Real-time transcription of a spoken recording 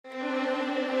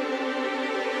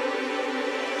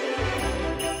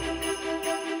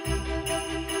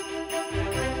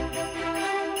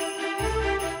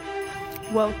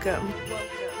Welcome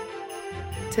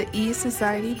to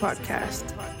E-Society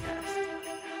Podcast.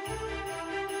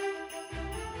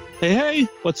 Hey,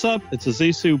 what's up? It's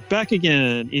Azizu back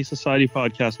again, E-Society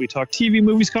Podcast. We talk TV,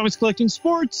 movies, comics, collecting,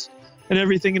 sports, and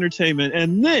everything entertainment.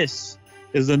 And this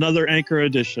is another Anchor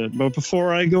edition. But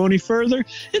before I go any further,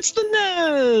 it's the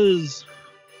Nez!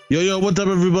 Yo, what's up,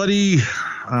 everybody?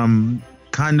 I'm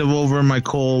kind of over my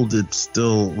cold. It's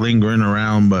still lingering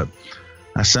around, but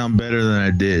I sound better than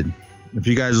I did. If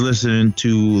you guys listened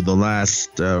to the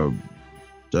last 12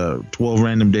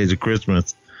 random days of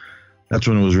Christmas, that's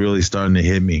when it was really starting to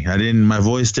hit me. My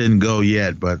voice didn't go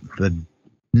yet, but the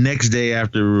next day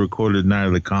after we recorded Night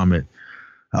of the Comet,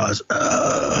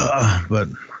 but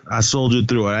I soldiered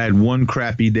through it. I had one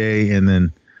crappy day, and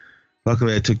then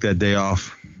luckily I took that day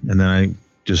off, and then I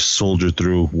just soldiered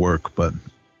through work, but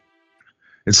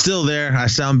it's still there. I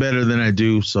sound better than I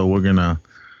do, so we're gonna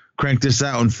crank this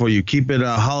out and for you. Keep it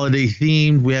holiday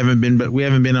themed. We haven't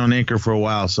been on Anchor for a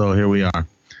while, so here we are.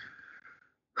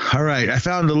 All right, I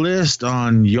found a list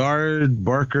on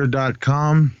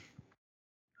yardbarker.com.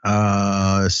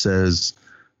 It says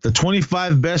the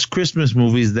 25 best Christmas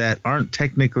movies that aren't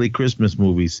technically Christmas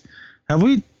movies. I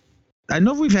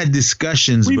know we've had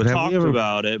discussions, We've but have talked we ever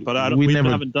about it, but we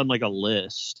haven't done like a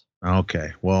list.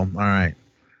 Okay, well, all right.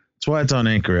 That's why it's on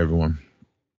Anchor, everyone.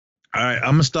 All right,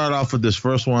 I'm going to start off with this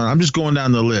first one. I'm just going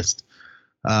down the list.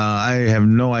 I have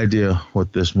no idea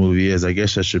what this movie is. I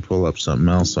guess I should pull up something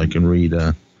else so I can read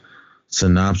a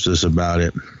synopsis about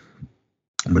it.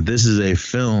 But this is a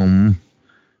film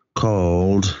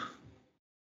called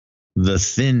The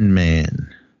Thin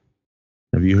Man.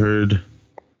 Have you heard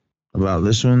about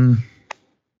this one?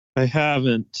 I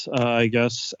haven't. I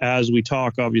guess as we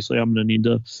talk, obviously, I'm going to need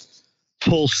to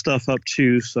pull stuff up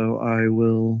too, so I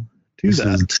will do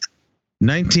that.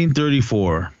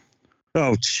 1934.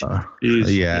 Oh,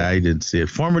 yeah, I did see it.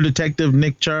 Former detective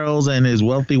Nick Charles and his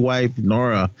wealthy wife,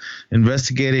 Nora,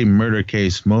 investigate a murder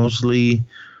case, mostly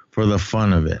for the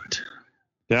fun of it.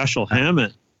 Dashiell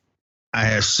Hammett.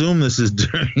 I assume this is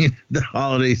during the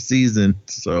holiday season,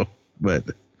 but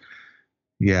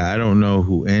yeah, I don't know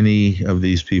who any of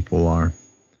these people are.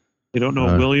 You don't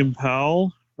know William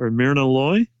Powell or Myrna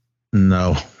Loy?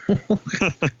 No.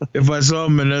 If I saw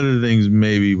him in other things,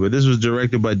 maybe. But this was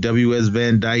directed by W.S.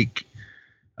 Van Dyke.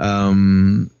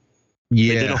 They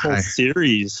did a whole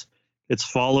series. It's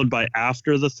followed by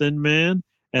After the Thin Man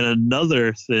and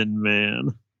Another Thin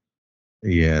Man.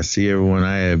 Yeah, see, everyone,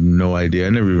 I have no idea.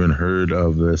 I never even heard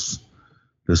of this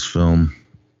film.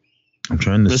 I'm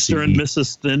trying to see. Mr. and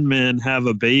Mrs. Thin Man have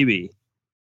a baby.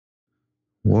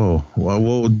 Whoa.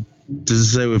 Well, does it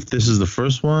say if this is the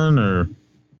first one or?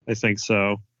 I think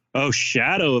so. Oh,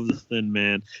 Shadow of the Thin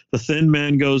Man. The Thin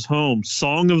Man Goes Home.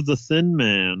 Song of the Thin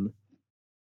Man.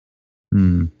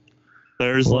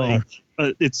 There's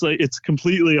it's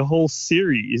completely a whole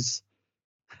series.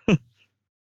 Okay.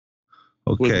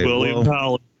 With William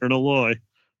Powell and Myrna Loy.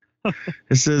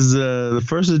 It says the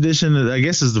first edition, I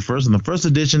guess is the first one. The first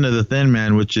edition of The Thin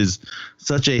Man, which is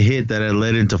such a hit that it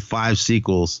led into 5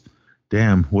 sequels.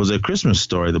 Damn, was a Christmas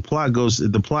story. The plot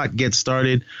gets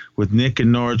started with Nick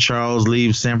and Nora Charles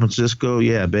leave San Francisco,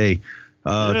 to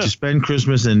spend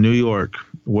Christmas in New York,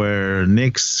 where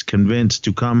Nick's convinced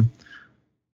to come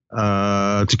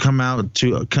out of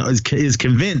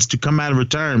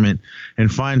retirement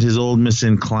and find his old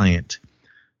missing client.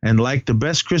 And like the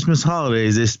best Christmas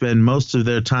holidays, they spend most of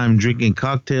their time drinking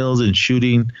cocktails and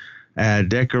shooting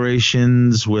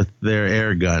decorations with their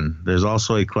air gun. There's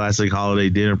also a classic holiday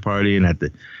dinner party, and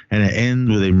it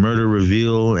ends with a murder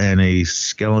reveal and a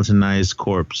skeletonized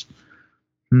corpse.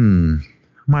 I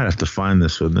might have to find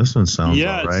this one. This one sounds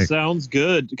all right. It sounds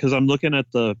good because I'm looking at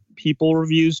the People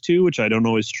reviews too, which I don't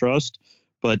always trust.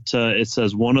 But it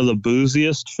says one of the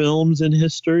booziest films in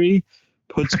history,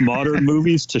 puts modern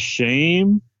movies to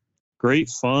shame. Great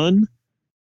fun.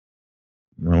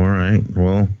 All right.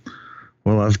 Well,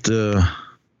 we'll have to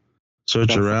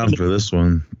search around for this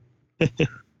one. But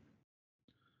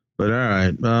all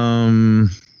right.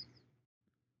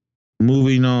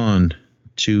 Moving on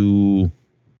to.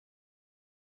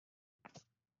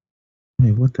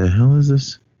 Hey, what the hell is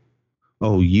this?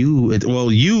 Oh,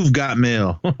 You've Got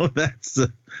Mail. That's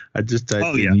I just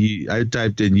typed in. I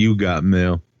typed in You Got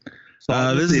Mail.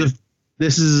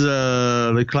 This is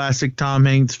the classic Tom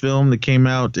Hanks film that came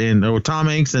out Tom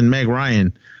Hanks and Meg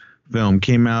Ryan film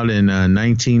came out in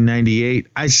 1998.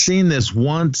 I seen this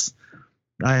once.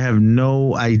 I have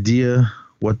no idea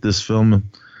what this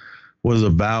film was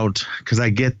about because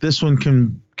I get this one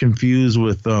confused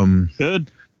with Good.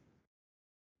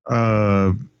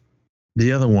 The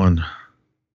other one.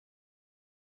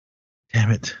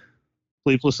 Damn it.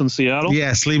 Sleepless in Seattle?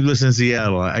 Yeah, Sleepless in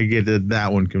Seattle. I get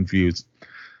that one confused.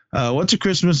 What's a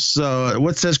Christmas?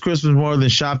 What says Christmas more than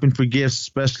shopping for gifts,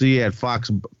 especially at Fox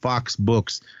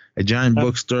Books, a giant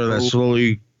bookstore that's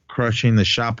slowly crushing the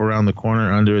shop around the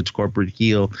corner under its corporate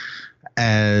heel,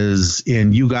 as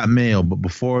in You Got Mail. But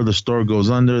before the store goes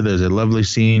under, there's a lovely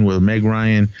scene where Meg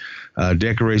Ryan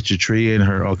decorates the tree in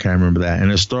her. Okay, I remember that.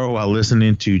 In a store while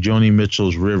listening to Joni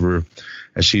Mitchell's River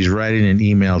as she's writing an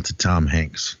email to Tom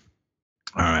Hanks.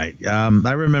 All right.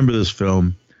 I remember this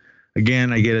film.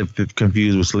 Again, I get it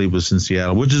confused with Sleepless in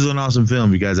Seattle, which is an awesome film.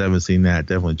 If you guys haven't seen that,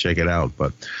 definitely check it out.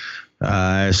 But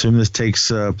I assume this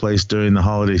takes place during the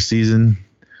holiday season.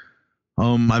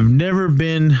 I've never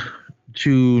been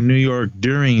to New York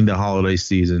during the holiday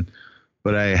season,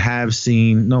 but I have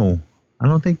seen. No, I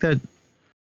don't think that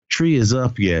tree is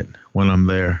up yet when I'm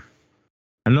there.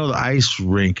 I know the ice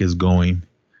rink is going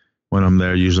when I'm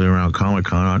there, usually around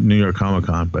Comic-Con, New York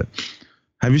Comic-Con. But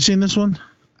have you seen this one?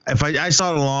 If I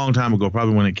saw it a long time ago,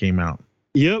 probably when it came out.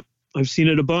 Yep, I've seen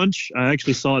it a bunch. I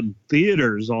actually saw it in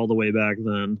theaters all the way back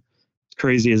then. As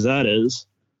crazy as that is.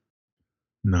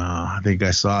 No, I think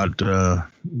I saw it.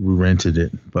 We rented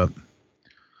it, but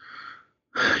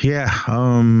yeah,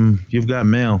 You've Got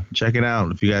Mail. Check it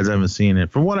out if you guys haven't seen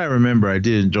it. From what I remember, I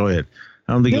did enjoy it.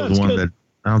 I don't think it was one good.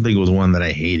 I don't think it was one that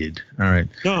I hated. All right.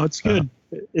 No, it's good.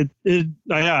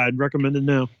 I'd recommend it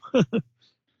now.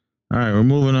 All right, we're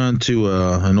moving on to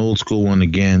an old school one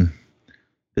again.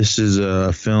 This is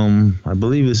a film, I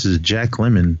believe this is Jack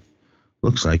Lemmon.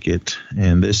 Looks like it.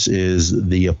 And this is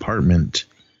The Apartment.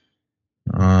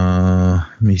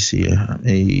 Let me see.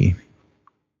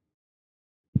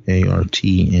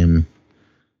 ARTM.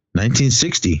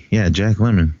 1960. Yeah, Jack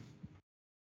Lemmon.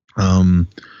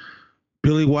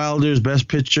 Billy Wilder's Best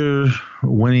Picture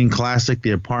winning classic,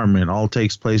 The Apartment, all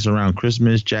takes place around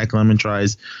Christmas. Jack Lemmon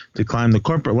tries to climb the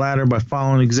corporate ladder by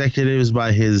following executives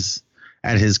at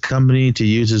his company to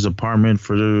use his apartment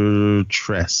for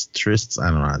trysts. I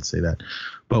don't know how to say that.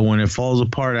 But when it falls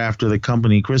apart after the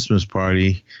company Christmas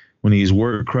party, when his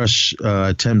work crush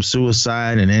attempts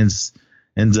suicide and ends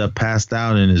up passed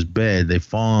out in his bed, they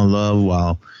fall in love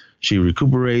while she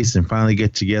recuperates and finally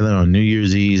get together on New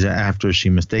Year's Eve after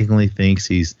she mistakenly thinks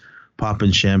he's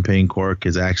popping champagne cork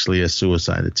is actually a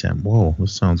suicide attempt. Whoa,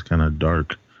 this sounds kind of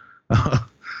dark.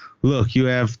 Look,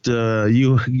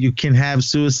 you can have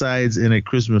suicides in a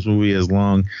Christmas movie as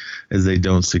long as they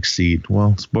don't succeed.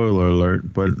 Well, spoiler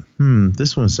alert, but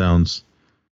this one sounds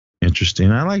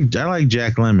interesting. I like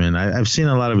Jack Lemmon. I've seen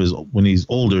a lot of his when he's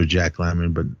older Jack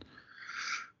Lemmon, but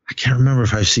I can't remember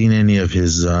if I've seen any of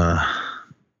his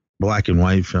black and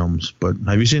white films. But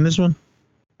have you seen this one?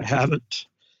 I haven't.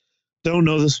 Don't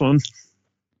know this one.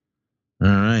 All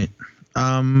right.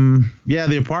 Yeah,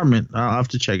 The Apartment. I'll have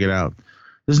to check it out.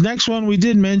 This next one we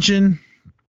did mention.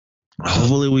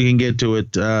 Hopefully we can get to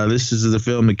it. This is the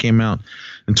film that came out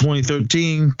in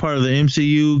 2013, part of the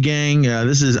MCU gang.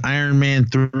 This is Iron Man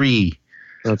 3.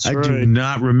 That's right. I do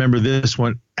not remember this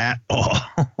one at all.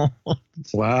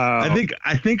 Wow. I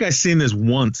think I've seen this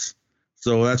once,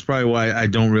 so that's probably why I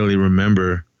don't really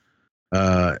remember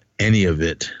any of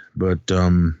it. But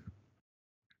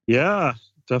yeah,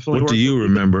 definitely. What do you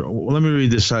remember? Well, let me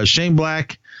read this. Shane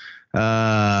Black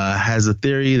has a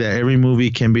theory that every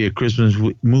movie can be a Christmas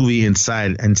movie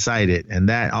inside it, and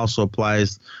that also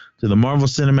applies to the Marvel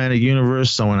Cinematic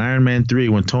Universe. So in Iron Man 3,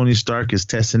 when Tony Stark is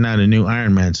testing out a new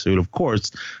Iron Man suit, of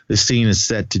course, the scene is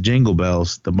set to Jingle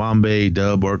Bells, the Bombay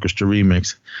Dub Orchestra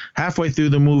remix. Halfway through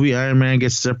the movie, Iron Man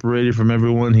gets separated from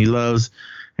everyone he loves,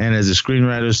 and as the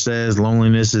screenwriter says,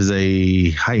 loneliness is a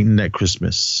heightened at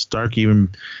Christmas. Stark even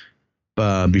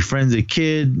befriends a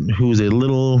kid who's a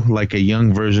little like a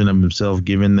young version of himself,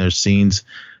 giving their scenes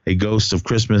a ghost of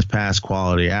Christmas past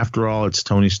quality. After all, it's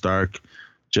Tony Stark,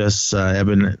 just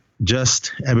Ebenezer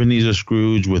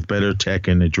Scrooge with better tech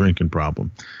and a drinking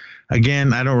problem.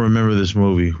 Again, I don't remember this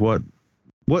movie. What?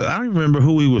 I don't remember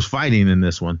who he was fighting in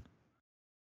this one.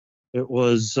 It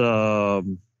was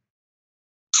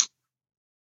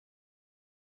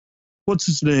what's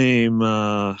his name?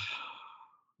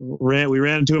 We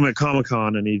ran into him at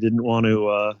Comic-Con and he didn't want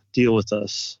to deal with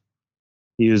us.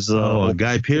 He was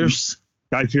Guy Pearce.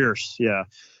 Guy Pearce, yeah.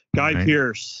 Guy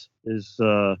Pearce is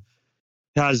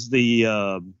has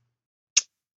the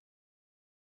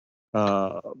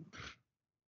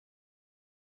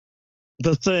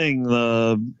thing,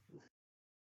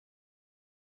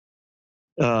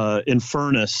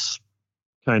 Infernus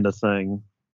kind of thing.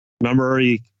 Remember,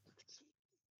 he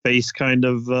face kind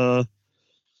of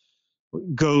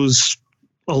goes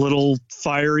a little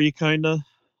fiery, kind of.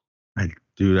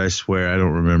 Dude, I swear I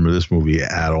don't remember this movie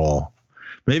at all.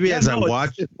 Maybe as I no,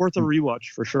 watch, it's worth a rewatch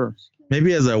for sure.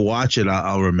 maybe as I watch it,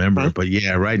 I'll remember. Huh? But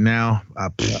yeah, right now, I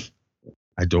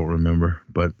don't remember.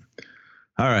 But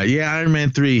all right, yeah, Iron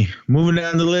Man 3. Moving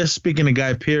down the list. Speaking of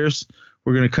Guy Pearce,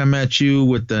 we're gonna come at you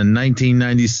with the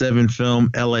 1997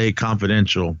 film L.A.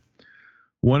 Confidential.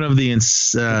 One of the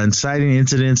inciting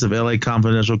incidents of L.A.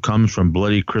 Confidential comes from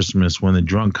Bloody Christmas, when the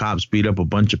drunk cops beat up a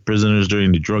bunch of prisoners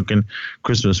during the drunken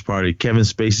Christmas party. Kevin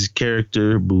Spacey's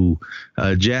character,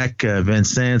 Jack Van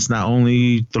Sant, not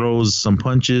only throws some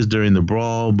punches during the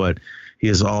brawl, but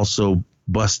he also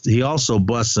busts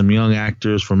some young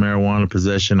actors for marijuana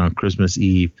possession on Christmas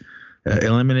Eve.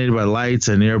 Eliminated by lights,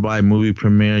 a nearby movie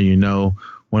premiere,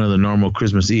 one of the normal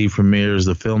Christmas Eve premieres,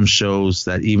 the film shows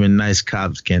that even nice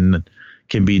cops can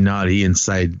be naughty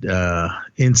inside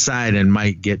and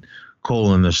might get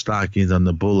coal in their stockings on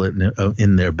the bullet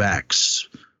in their backs.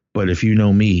 But if you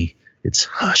know me, it's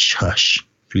hush hush.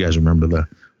 If you guys remember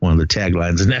one of the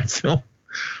taglines in that film.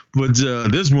 But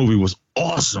this movie was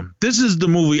awesome. This is the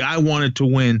movie I wanted to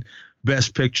win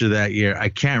Best Picture that year. I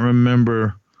can't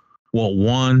remember what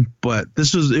won, but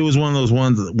it was one of those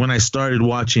ones that when I started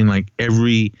watching like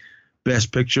every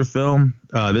Best Picture film,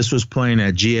 this was playing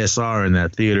at GSR in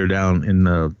that theater down in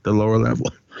the lower level.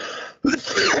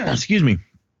 Excuse me.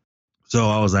 So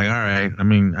I was like, all right. I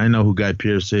mean, I know who Guy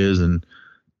Pearce is and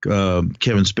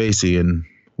Kevin Spacey and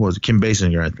was it Kim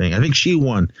Basinger, I think. I think she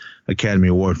won Academy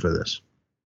Award for this.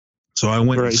 So I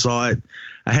went and saw it.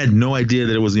 I had no idea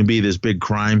that it was going to be this big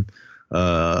crime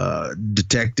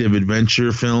detective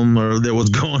adventure film or that was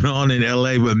going on in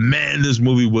LA, but man, this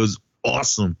movie was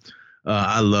awesome.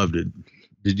 I loved it.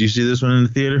 Did you see this one in the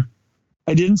theater?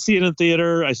 I didn't see it in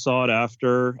theater. I saw it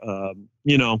after.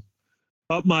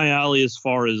 Up my alley as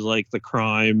far as like the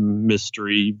crime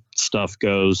mystery stuff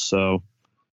goes. So,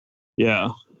 yeah,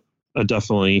 I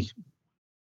definitely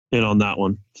in on that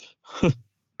one.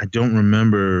 I don't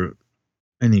remember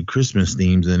any Christmas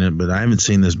themes in it, but I haven't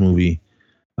seen this movie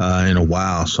in a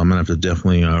while, so I'm gonna have to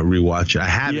definitely rewatch it. I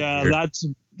have. Yeah,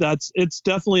 it's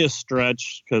definitely a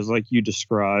stretch because, like you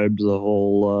described, the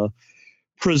whole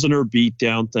prisoner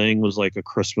beatdown thing was like a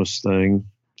Christmas thing.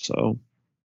 So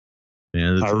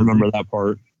yeah, I remember that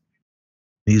part.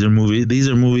 These are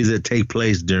movies that take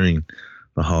place during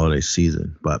the holiday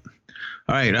season. But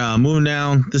all right, moving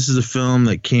down. This is a film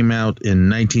that came out in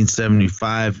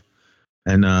 1975,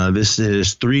 and this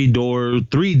is 3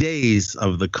 Days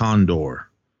of the Condor.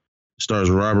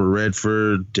 Stars Robert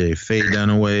Redford, Faye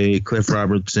Dunaway, Cliff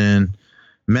Robertson,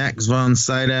 Max von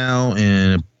Sydow,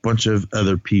 and a bunch of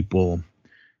other people.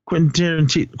 Quentin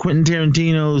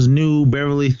Tarantino's new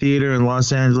Beverly Theater in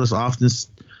Los Angeles often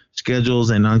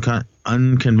schedules an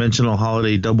unconventional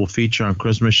holiday double feature on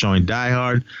Christmas, showing Die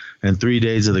Hard and 3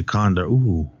 Days of the Condor.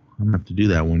 Ooh, I'm going to have to do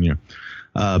that one year.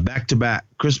 Back to back.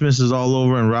 Christmas is all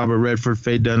over, and Robert Redford,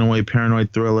 Faye Dunaway,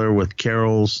 paranoid thriller with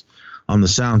carols on the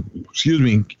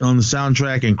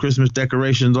soundtrack and Christmas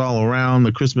decorations all around.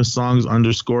 The Christmas songs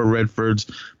underscore Redford's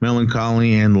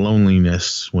melancholy and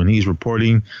loneliness when he's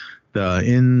reporting the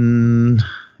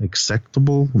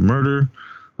inexcusable murder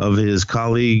of his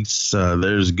colleagues.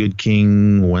 There's Good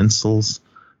King Wenzel's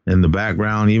in the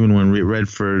background, even when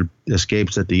Redford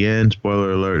escapes at the end.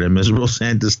 Spoiler alert, a miserable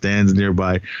Santa stands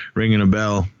nearby ringing a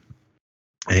bell.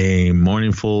 A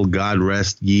mournful God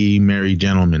rest ye merry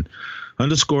gentlemen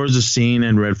underscores the scene,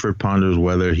 and Redford ponders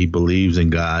whether he believes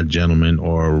in God, gentlemen,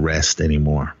 or rest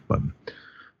anymore. But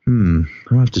I'll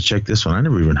have to check this one. I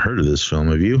never even heard of this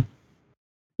film. Have you?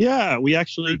 Yeah, we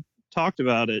actually talked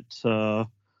about it a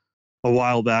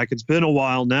while back. It's been a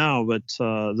while now, but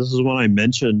this is when I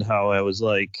mentioned how I was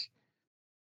like,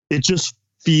 it just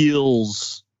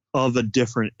feels of a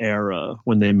different era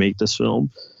when they make this film.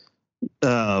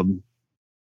 Like,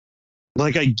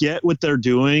 I get what they're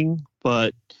doing,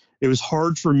 but it was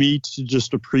hard for me to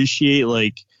just appreciate,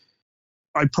 like,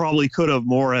 I probably could have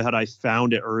more had I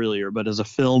found it earlier, but as a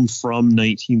film from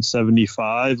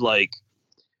 1975, like,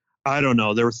 I don't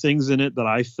know, there were things in it that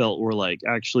I felt were like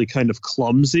actually kind of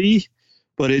clumsy,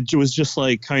 but it was just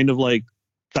like kind of like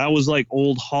that was like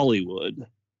old Hollywood,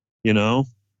 So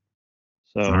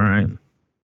all right.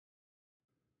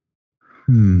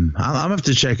 I'll have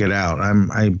to check it out.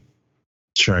 I'm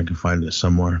sure I can find it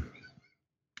somewhere.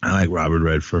 I like Robert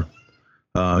Redford.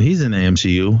 He's in the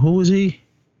MCU. Who was he?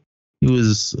 He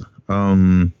was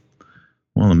one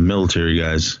of the military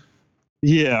guys.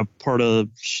 Yeah, part of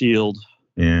S.H.I.E.L.D.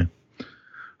 Yeah.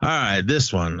 All right,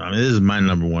 this one. I mean, this is my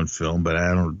number one film, but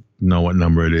I don't know what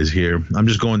number it is here. I'm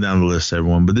just going down the list,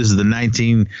 everyone. But this is the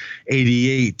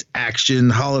 1988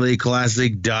 action holiday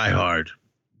classic, Die Hard.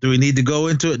 Do we need to go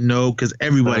into it? No, because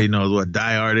everybody knows what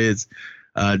Die Hard is.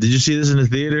 Did you see this in the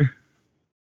theater?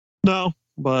 No,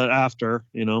 but after,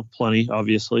 plenty,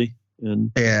 obviously.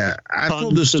 And Yeah, I tons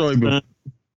told this to story. spend.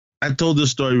 I told this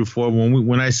story before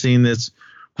when I seen this.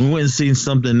 We went and seen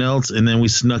something else, and then we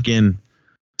snuck in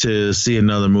to see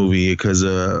another movie because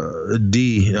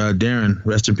Darren,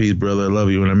 rest in peace, brother. I love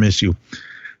you and I miss you.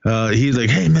 He's like,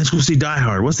 hey man, let's go see Die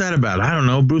Hard. What's that about? I don't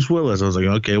know. Bruce Willis. I was like,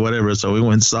 okay, whatever. So we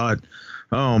went and saw it.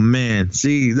 Oh man,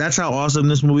 see, that's how awesome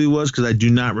this movie was because I do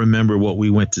not remember what we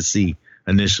went to see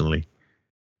initially,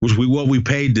 what we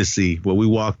paid to see. Well, we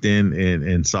walked in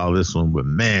and saw this one, but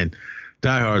man,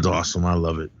 Die Hard's awesome. I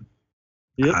love it.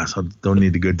 Yep. So don't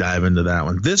need to go dive into that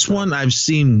one. This one I've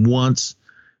seen once,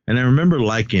 and I remember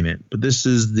liking it. But this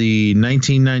is the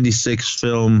 1996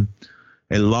 film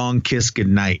A Long Kiss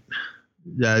Goodnight.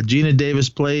 Gina Davis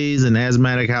plays an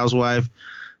asthmatic housewife,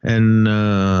 and the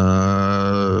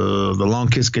Long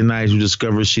Kiss Goodnight, who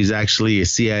discovers she's actually a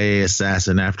CIA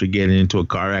assassin after getting into a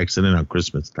car accident on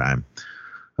Christmas time.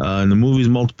 In the movie's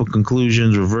multiple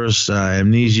conclusions, reverse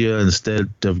amnesia instead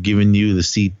of giving you the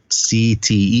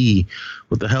CTE.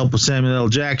 With the help of Samuel L.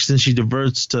 Jackson, she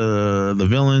diverts to the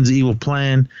villain's evil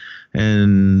plan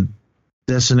and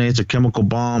detonates a chemical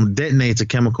bomb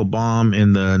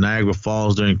in the Niagara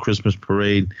Falls during Christmas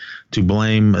parade to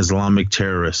blame Islamic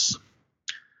terrorists.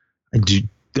 The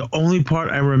only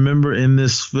part I remember in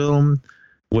this film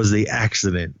was the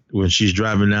accident when she's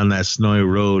driving down that snowy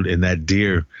road and that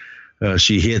deer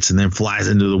she hits and then flies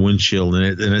into the windshield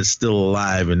and it's still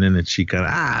alive, and then she kind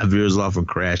of veers off and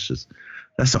crashes.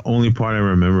 That's the only part I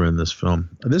remember in this film.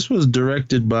 This was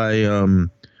directed by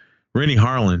Rennie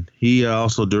Harlan. He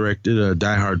also directed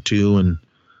Die Hard 2 and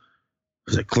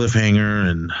was it Cliffhanger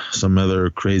and some other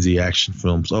crazy action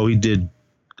films. Oh, he did,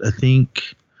 I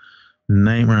think,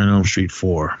 Nightmare on Elm Street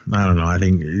 4. I don't know. I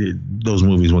think those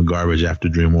movies went garbage after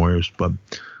Dream Warriors. But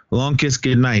Long Kiss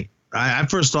Goodnight. I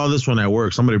first saw this one at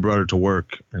work. Somebody brought it to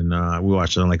work, and we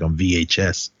watched it on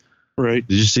VHS. Right.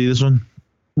 Did you see this one?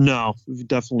 No,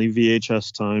 definitely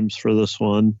VHS times for this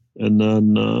one. And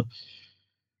then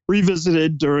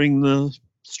revisited during the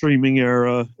streaming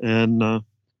era. And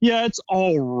it's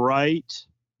all right,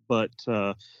 but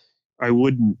I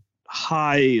wouldn't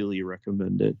highly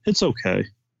recommend it. It's okay.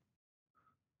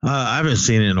 I haven't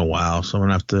seen it in a while, so I'm going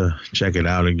to have to check it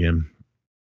out again.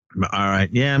 All right.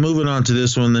 Yeah, moving on to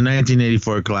this one. The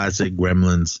 1984 classic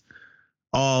Gremlins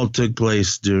all took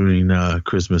place during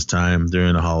Christmas time,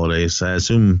 during the holidays. I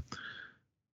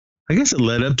guess it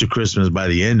led up to Christmas by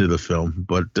the end of the film,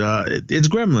 but it's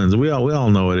Gremlins. We all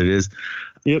know what it is.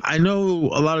 Yep. I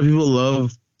know a lot of people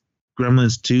love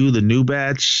Gremlins 2, the new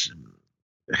batch.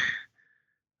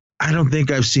 I don't think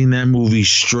I've seen that movie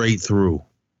straight through.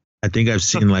 I think I've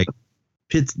seen like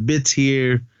bits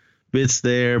here, bits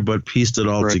there, but pieced it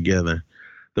all together.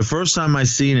 The first time I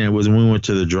seen it was when we went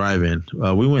to the drive-in.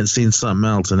 We went and seen something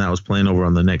else, and that was playing over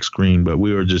on the next screen, but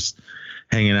we were just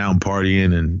hanging out and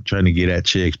partying and trying to get at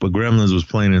chicks. But Gremlins was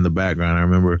playing in the background. I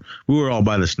remember we were all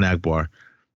by the snack bar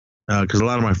because a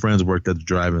lot of my friends worked at the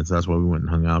drive-in, so that's why we went and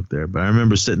hung out there. But I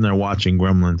remember sitting there watching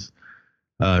Gremlins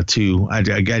 2. I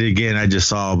got it again. I just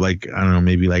saw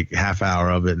maybe like half hour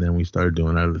of it, and then we started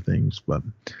doing other things. But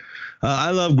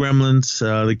I love Gremlins.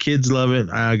 The kids love it.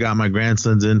 I got my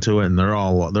grandsons into it, and they're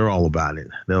all about it.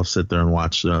 They'll sit there and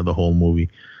watch the whole movie.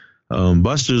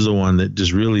 Buster's the one that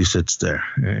just really sits there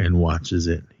and watches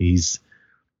it. He's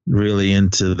really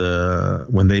into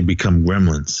when they become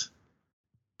gremlins.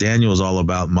 Daniel's all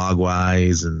about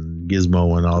Mogwais and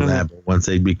Gizmo and all that, but once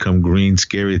they become green,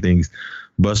 scary things,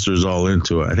 Buster's all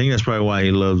into it. I think that's probably why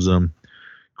he loves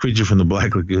Creature from the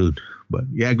Black Lagoon. But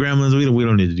yeah, Gremlins, we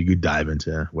don't need to dive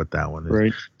into what that one is.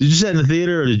 Right. Did you see it in the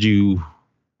theater or did you?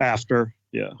 After,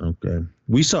 yeah. Okay.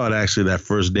 We saw it actually that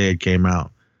first day it came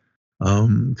out.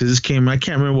 Because I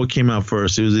can't remember what came out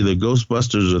first. It was either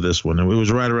Ghostbusters or this one. And it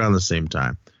was right around the same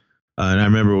time. And I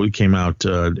remember we came out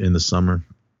in the summer.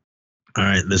 All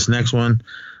right, this next one,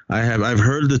 I've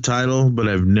heard the title, but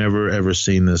I've never ever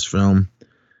seen this film.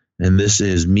 And this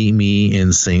is Meet Me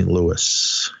in St.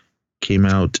 Louis. Came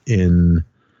out in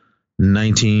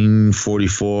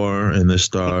 1944, and this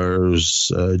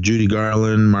stars Judy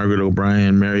Garland, Margaret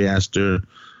O'Brien, Mary Astor,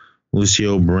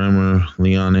 Lucio Bremer,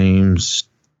 Leon Ames,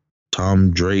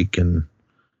 Tom Drake, and a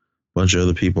bunch of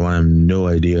other people. I have no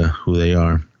idea who they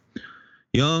are.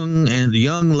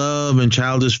 Young love and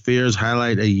childish fears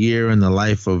highlight a year in the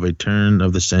life of a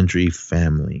turn-of-the-century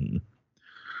family.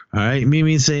 All right, Meet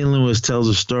Me in St. Louis tells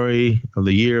a story of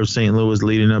the year of St. Louis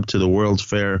leading up to the World's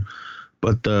Fair,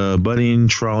 but the budding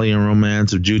trolley and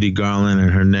romance of Judy Garland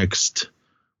and her next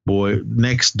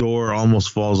door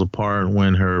almost falls apart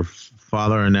when her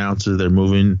father announces they're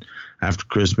moving after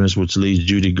Christmas, which leaves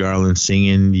Judy Garland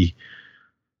singing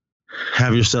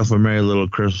Have Yourself a Merry Little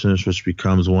Christmas, which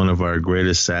becomes one of our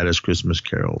greatest, saddest Christmas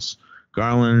carols.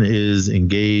 Garland is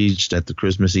engaged at the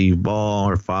Christmas Eve ball.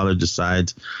 Her father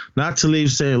decides not to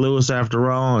leave St. Louis after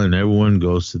all, and everyone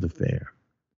goes to the fair.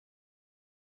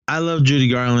 I love Judy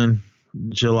Garland.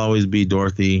 She'll always be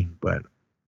Dorothy, but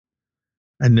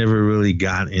I never really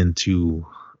got into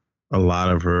a lot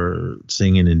of her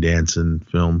singing and dancing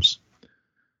films.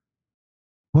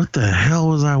 What the hell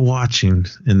was I watching?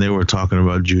 And they were talking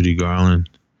about Judy Garland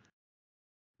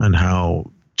and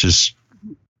how just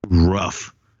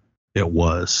rough it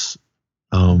was.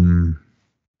 Because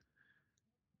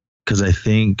I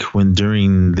think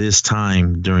during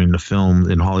the film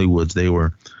in Hollywood,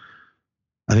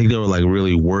 I think they were like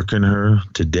really working her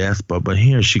to death. But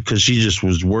here, because she just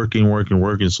was working,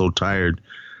 so tired.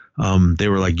 They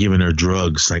were like giving her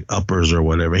drugs, like uppers or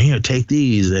whatever. Here, take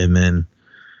these. And then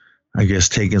I guess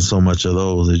taking so much of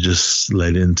those, it just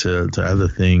led into other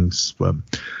things. But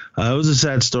it was a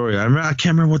sad story. I can't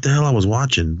remember what the hell I was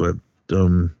watching, but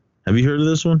have you heard of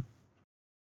this one?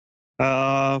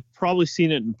 Probably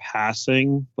seen it in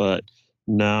passing, but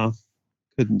no,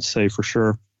 couldn't say for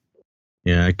sure.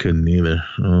 Yeah, I couldn't either.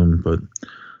 But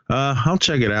I'll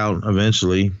check it out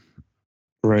eventually.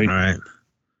 Right. All right.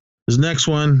 This next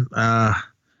one, I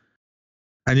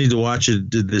need to watch it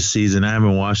this season. I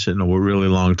haven't watched it in a really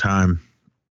long time.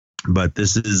 But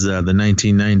this is the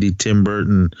 1990 Tim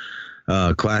Burton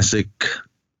classic,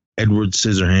 Edward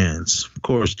Scissorhands. Of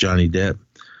course, Johnny Depp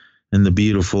and the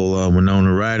beautiful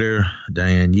Winona Ryder,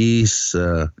 Diane Yeast,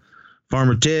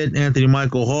 Farmer Ted, Anthony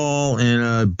Michael Hall, and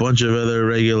a bunch of other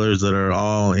regulars that are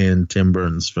all in Tim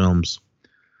Burton's films.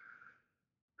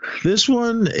 This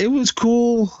one, it was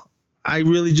cool. I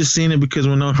really just seen it because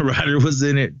Winona Ryder was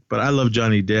in it, but I love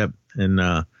Johnny Depp.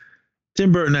 And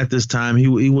Tim Burton at this time, he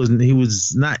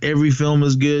was not every film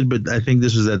was good, but I think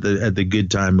this was at the good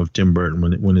time of Tim Burton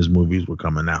when his movies were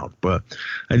coming out. But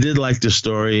I did like the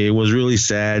story. It was really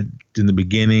sad in the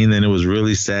beginning, then it was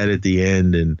really sad at the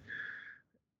end. And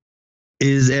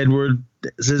is Edward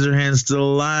Scissorhands still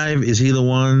alive? Is he the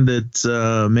one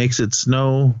that makes it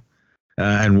snow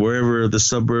and wherever the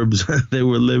suburbs they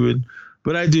were living?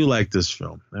 But I do like this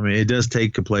film. I mean, it does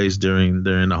take place during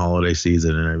the holiday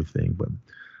season and everything. But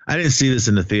I didn't see this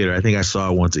in the theater. I think I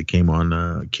saw it once it came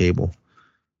on cable.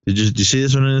 Did you see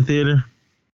this one in the theater?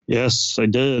 Yes, I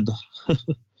did.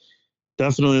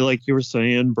 Definitely, like you were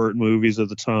saying, Burton movies at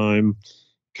the time,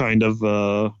 kind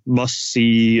of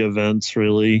must-see events,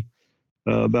 really.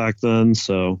 Back then,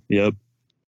 so yep.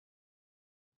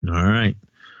 All right,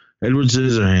 Edward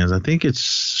Scissorhands. I think it's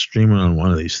streaming on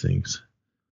one of these things.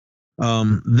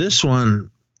 This one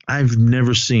I've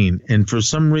never seen, and for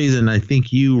some reason I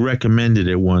think you recommended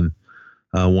it one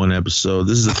episode.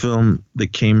 This is a film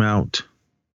that came out.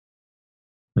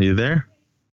 Are you there?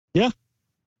 Yeah.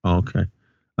 Okay.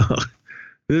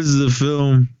 This is a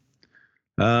film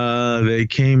that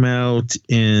came out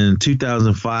in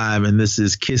 2005, and this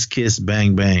is Kiss Kiss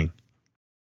Bang Bang.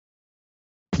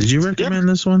 Did you recommend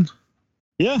this one?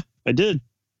 Yeah, I did.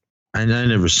 I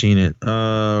never seen it.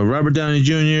 Robert Downey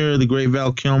Jr., the great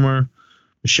Val Kilmer,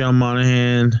 Michelle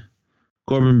Monaghan,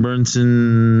 Corbin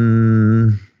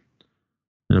Burnson,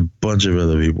 and a bunch of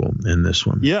other people in this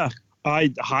one. Yeah,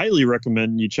 I highly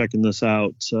recommend you checking this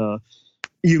out.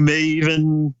 You may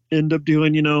even end up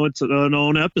doing, it's an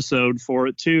own episode for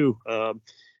it too.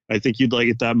 I think you'd like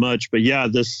it that much. But yeah,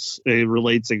 it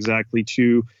relates exactly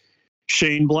to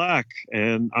Shane Black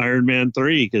and Iron Man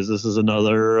 3, because this is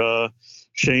another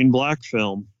Shane Black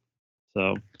film. So.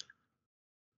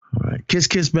 All right. Kiss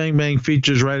Kiss Bang Bang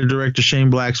features writer-director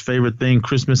Shane Black's favorite thing,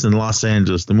 Christmas in Los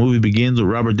Angeles. The movie begins with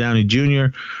Robert Downey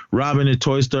Jr. robbing a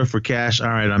toy store for cash. All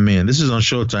right, I'm in. This is on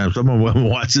Showtime, so I'm going to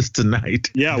watch this tonight.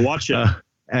 Yeah, watch it.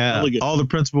 Really all the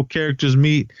principal characters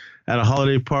meet at a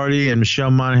holiday party, and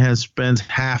Michelle Monaghan spends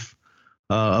half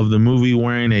of the movie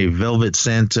wearing a velvet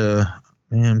Santa.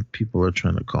 Man, people are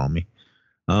trying to call me.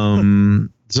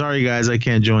 Sorry, guys, I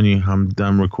can't join you.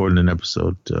 I'm recording an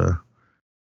episode.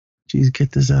 Geez,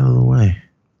 get this out of the way.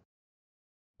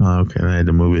 Oh, okay, I had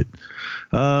to move it.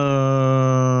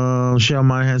 Michelle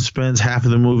Monaghan spends half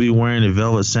of the movie wearing a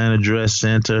velvet Santa dress.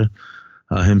 Santa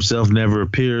himself never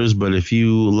appears, but if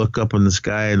you look up in the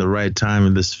sky at the right time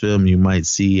in this film, you might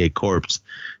see a corpse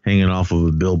hanging off of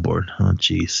a billboard. Oh,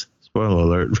 jeez. Spoiler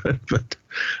alert. but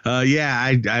yeah,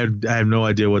 I have no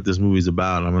idea what this movie's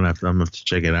about. I'm gonna have to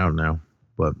check it out now.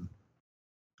 But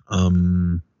let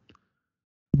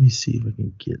me see if I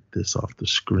can get this off the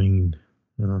screen.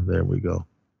 Oh, there we go.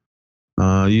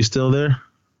 You still there?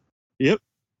 Yep.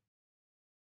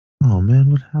 Oh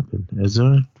man, what happened? Is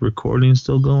our recording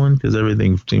still going? Because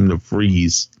everything seemed to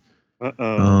freeze.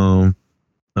 Uh-oh.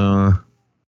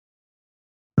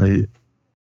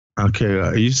 Okay,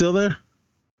 are you still there?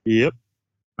 Yep.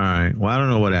 All right. Well, I don't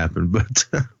know what happened, but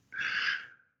all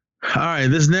right.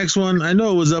 This next one, I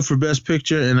know it was up for Best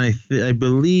Picture, and I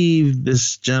believe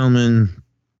this gentleman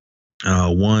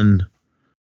won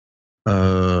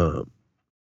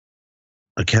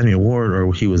Academy Award,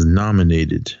 or he was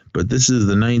nominated. But this is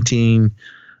the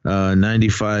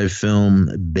 1995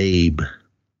 film Babe.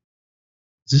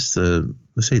 Is this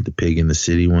let's say the Pig in the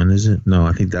City one, is it? No,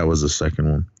 I think that was the second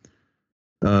one.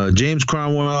 James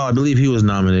Cromwell, I believe he was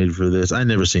nominated for this. I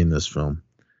never seen this film,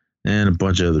 and a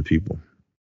bunch of other people.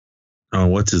 Oh,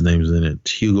 what's his name's in it?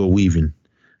 Hugo Weaving.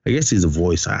 I guess he's a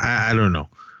voice. I don't know.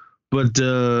 But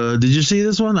did you see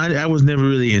this one? I was never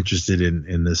really interested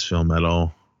in this film at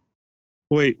all.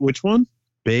 Wait, which one?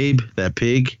 Babe, that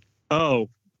pig. Oh,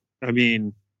 I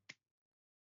mean,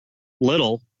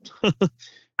 little.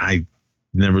 I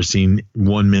never seen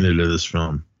 1 minute of this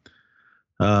film.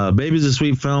 Babe is a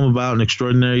sweet film about an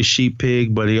extraordinary sheep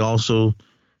pig, but he also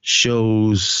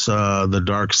shows the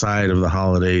dark side of the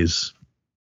holidays,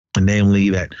 namely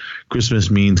that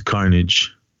Christmas means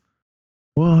carnage.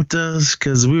 Well, it does,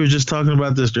 because we were just talking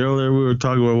about this earlier. We were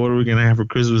talking about what are we going to have for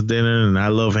Christmas dinner, and I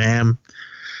love ham.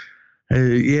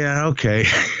 Yeah, okay.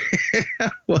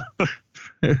 well,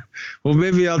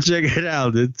 maybe I'll check it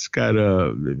out. It's kind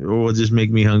of, or will just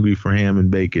make me hungry for ham and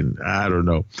bacon. I don't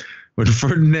know. When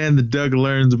Ferdinand the Duck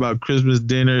learns about Christmas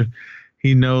dinner,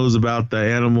 he knows about the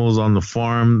animals on the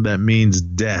farm. That means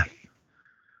death.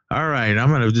 All right, I'm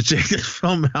going to have to check this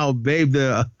film out. Babe,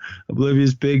 the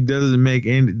oblivious pig doesn't make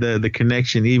the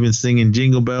connection, even singing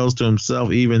jingle bells to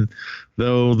himself, even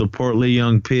though the portly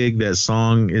young pig, that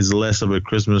song is less of a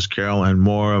Christmas carol and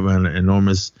more of an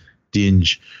enormous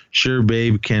dinge. Sure,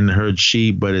 Babe can herd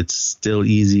sheep, but it's still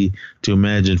easy to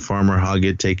imagine Farmer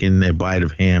Hoggett taking a bite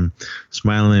of ham,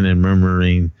 smiling and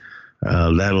murmuring,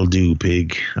 that'll do,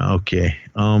 pig. Okay.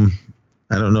 I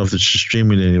don't know if it's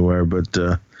streaming anywhere, but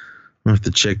I'll have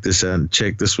to check this out and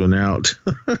check this one out.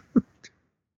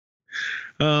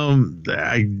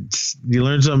 You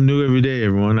learn something new every day,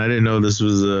 everyone. I didn't know this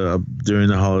was during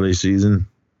the holiday season.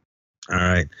 All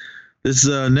right. This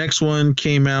next one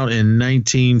came out in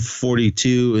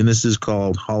 1942, and this is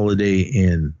called Holiday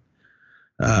Inn.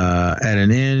 At an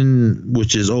inn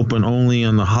which is open only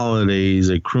on the holidays,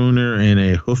 a crooner and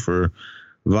a hoofer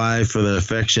vie for the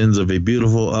affections of a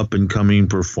beautiful up-and-coming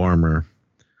performer.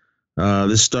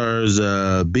 This stars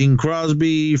Bing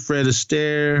Crosby, Fred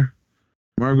Astaire,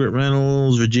 Margaret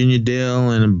Reynolds, Virginia Dale,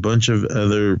 and a bunch of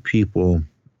other people.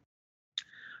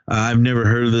 I've never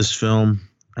heard of this film.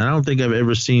 I don't think I've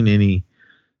ever seen any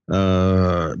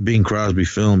Bing Crosby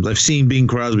films. I've seen Bing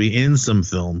Crosby in some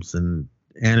films and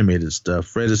animated stuff.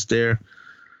 Fred Astaire.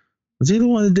 Was he the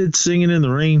one that did Singing in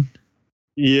the Rain?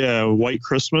 Yeah, White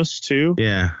Christmas, too.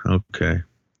 Yeah, okay.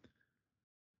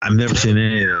 I've never seen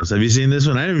any of those. Have you seen this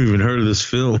one? I haven't even heard of this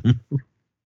film.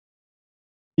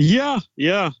 Yeah,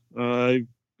 I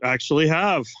actually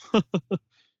have.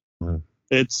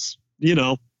 It's,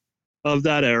 of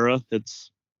that era. It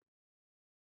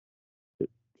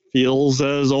feels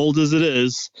as old as it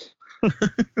is. All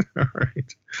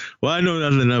right. Well, I know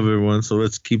nothing of everyone, so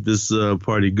let's keep this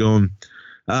party going.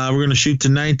 We're going to shoot to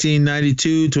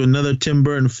 1992 to another Tim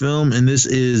Burton film, and this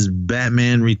is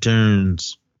Batman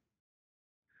Returns.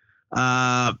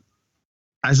 I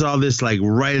saw this like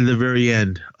right at the very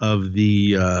end of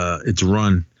its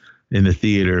run in the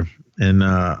theater, and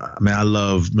I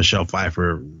love Michelle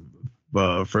Pfeiffer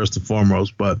first and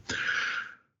foremost, but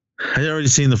I had already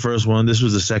seen the first one. This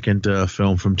was the second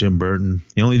film from Tim Burton.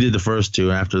 He only did the first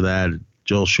two. After that,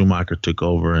 Joel Schumacher took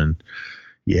over, and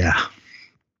yeah.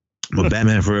 But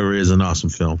Batman Forever is an awesome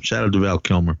film. Shout out to Val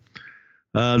Kilmer.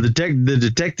 The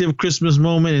detective Christmas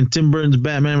moment in Tim Burton's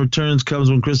Batman Returns comes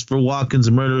when Christopher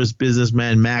Walken's murderous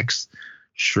businessman Max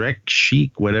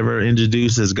Schreck, whatever,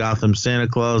 introduced as Gotham Santa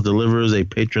Claus, delivers a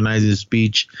patronizing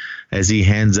speech as he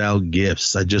hands out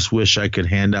gifts. I just wish I could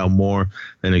hand out more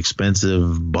than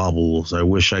expensive baubles. I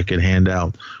wish I could hand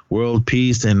out world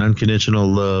peace and unconditional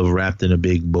love wrapped in a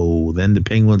big bowl. Then the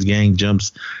Penguins gang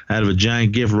jumps out of a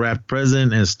giant gift-wrapped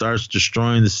present and starts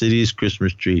destroying the city's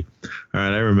Christmas tree. All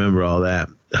right, I remember all that.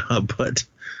 But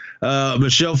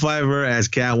Michelle Pfeiffer as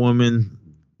Catwoman,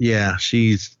 yeah,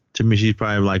 to me, she's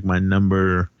probably like my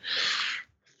number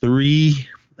 3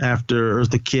 after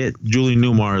Eartha Kitt. Julie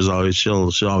Newmar is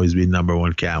she'll always be number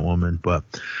 1 Catwoman. But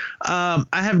I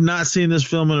have not seen this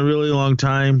film in a really long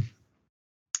time.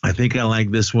 I think I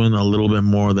like this one a little bit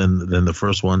more than the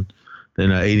first one,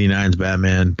 than 89's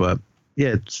Batman. But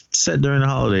yeah, it's set during the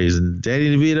holidays, and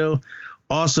Danny DeVito,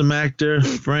 awesome actor.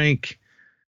 Frank,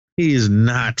 He is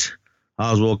not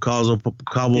Oswald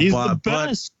Cobblepot. He's the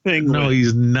best penguin. No,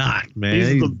 he's not, man.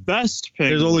 He's the best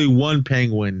penguin. There's only one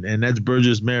penguin, and that's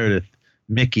Burgess Meredith,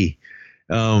 Mickey.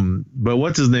 But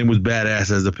what's his name was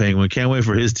badass as the penguin. Can't wait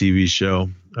for his TV show.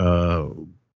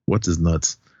 What's his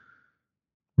nuts?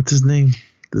 What's his name?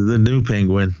 The new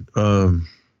penguin.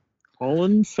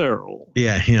 Colin Farrell.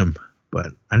 Yeah, him.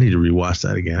 But I need to rewatch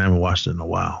that again. I haven't watched it in a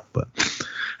while. But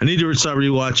I need to start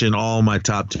rewatching all my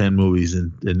top 10 movies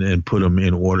and put them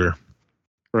in order.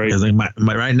 Right. Because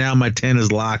like right now my 10 is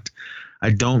locked. I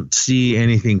don't see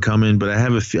anything coming, but I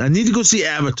have I need to go see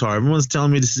Avatar. Everyone's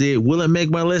telling me to see it. Will it make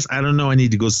my list? I don't know. I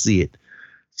need to go see it.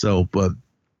 So, but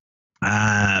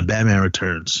Batman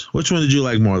Returns. Which one did you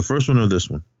like more, the first one or this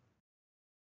one?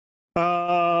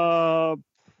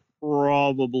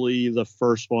 Probably the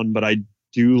first one, but I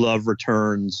do love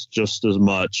Returns just as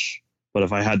much. But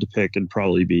if I had to pick, it'd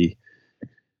probably be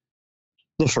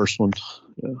the first one.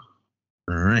 Yeah.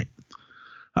 All right.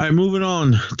 All right, moving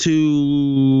on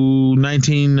to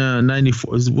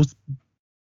 1994.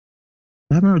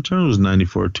 Batman Returns was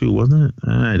 94 too, wasn't it?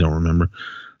 I don't remember.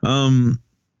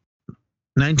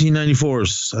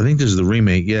 1994's. I think this is the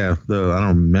remake. Yeah, I don't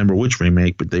remember which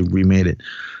remake, but they remade it.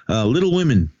 Little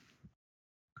Women,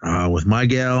 with my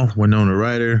gal Winona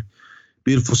Ryder,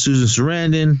 beautiful Susan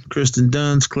Sarandon, Kirsten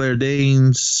Dunst, Claire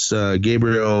Danes,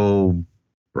 Gabriel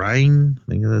Bryan,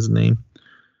 I think that's his name.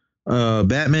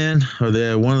 Batman, or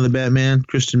one of the Batman,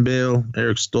 Christian Bale,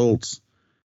 Eric Stoltz,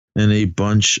 and a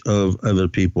bunch of other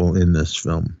people in this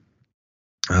film.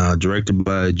 Directed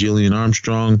by Gillian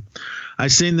Armstrong.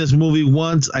 I've seen this movie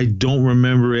once. I don't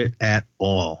remember it at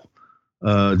all.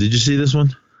 Did you see this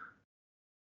one?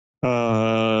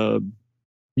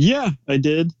 Yeah, I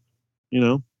did.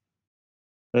 I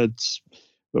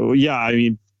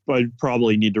mean, I'd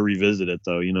probably need to revisit it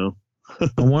though,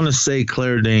 I want to say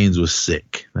Claire Danes was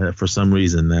sick for some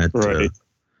reason. That right.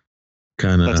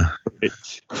 Kind of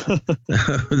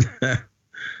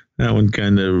that one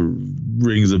kind of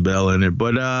rings a bell in it.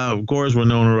 But of course,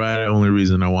 Winona Ryder. Only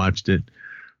reason I watched it.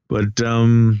 But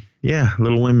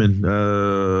Little Women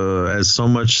has so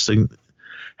much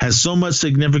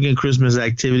significant Christmas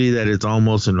activity that it's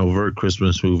almost an overt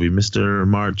Christmas movie. Mr.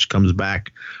 March comes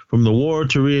back from the war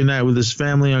to reunite with his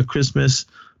family on Christmas.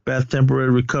 Beth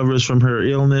temporarily recovers from her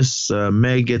illness.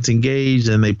 Meg gets engaged,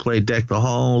 and they play Deck the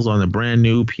Halls on a brand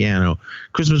new piano.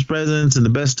 Christmas presents and the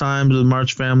best times of the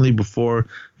March family before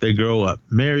they grow up.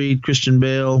 Married, Christian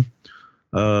Bale.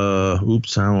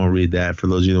 Oops, I won't read that for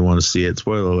those of you that want to see it.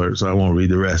 Spoiler alert, so I won't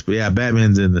read the rest. But yeah,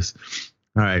 Batman's in this.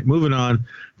 All right, moving on.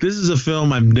 This is a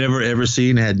film I've never, ever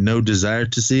seen. Had no desire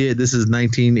to see it. This is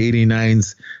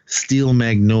 1989's Steel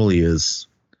Magnolias.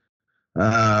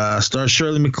 Stars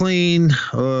Shirley MacLaine,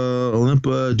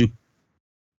 Olympia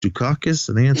Dukakis,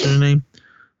 I think that's her name.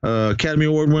 Academy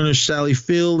Award winner Sally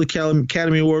Field,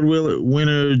 Academy Award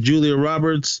winner Julia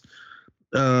Roberts,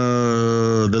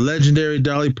 the legendary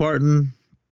Dolly Parton,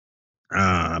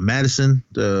 Madison,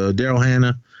 Daryl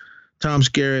Hannah, Tom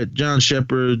Skerritt, John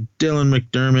Shepard, Dylan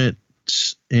McDermott,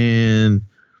 and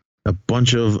a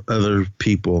bunch of other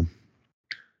people.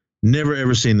 Never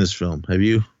ever seen this film. Have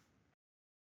you?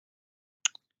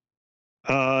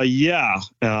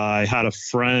 I had a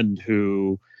friend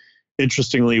who,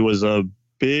 interestingly, was a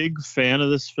big fan of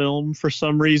this film for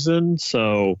some reason.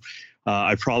 So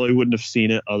I probably wouldn't have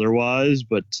seen it otherwise.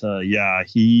 But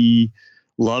he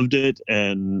loved it,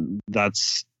 and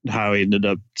that's how he ended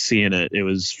up seeing it. It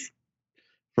was,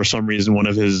 for some reason, one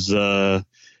of his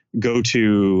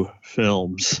go-to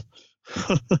films.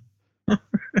 All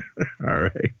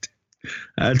right.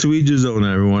 To each his own,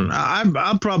 everyone.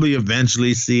 I'll probably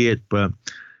eventually see it, but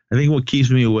I think what keeps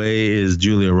me away is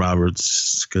Julia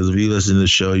Roberts, because if you listen to the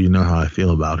show, you know how I feel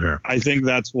about her. I think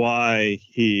that's why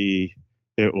it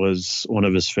was one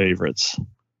of his favorites.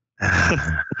 All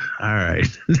right.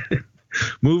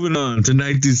 Moving on to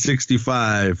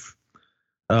 1965.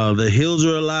 The Hills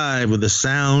Are Alive with the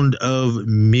Sound of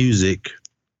Music.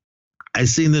 I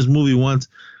seen this movie once.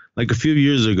 Like a few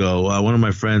years ago, one of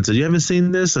my friends said, "You haven't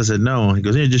seen this?" I said, "No." He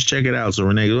goes, "Here, just check it out." So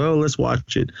Renee goes, "Oh, let's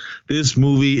watch it." This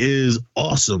movie is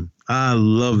awesome. I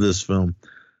love this film.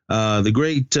 The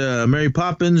great Mary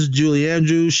Poppins, Julie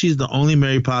Andrews. She's the only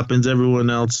Mary Poppins. Everyone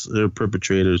else are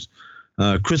perpetrators.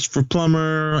 Christopher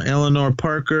Plummer, Eleanor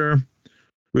Parker,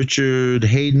 Richard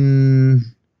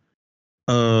Hayden,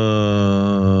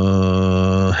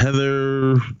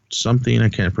 Heather something. I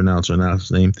can't pronounce her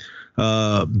last name.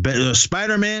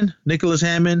 Spider-Man, Nicholas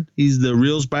Hammond. He's the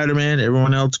real Spider-Man.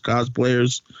 Everyone else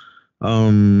cosplayers.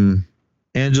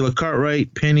 Angela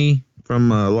Cartwright, Penny from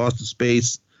Lost in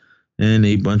Space, and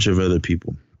a bunch of other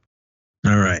people.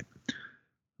 All right.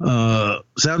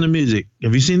 Sound of Music.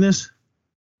 Have you seen this?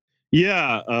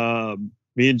 Yeah,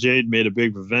 me and Jade made a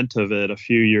big event of it a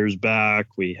few years back.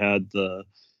 We had the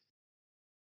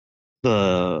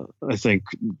I think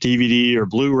DVD or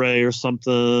Blu-ray or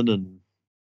something, and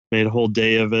made a whole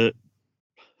day of it.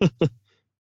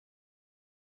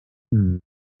 I'm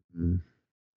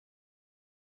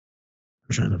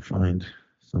trying to find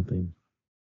something.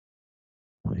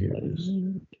 Oh, here it is.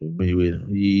 Wait.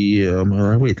 Yeah,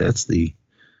 wait, that's the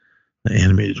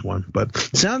animated one. But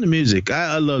Sound of Music,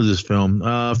 I love this film.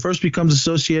 First becomes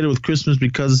associated with Christmas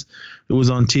because it was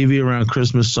on TV around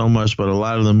Christmas so much, but a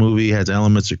lot of the movie has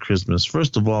elements of Christmas.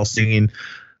 First of all, singing.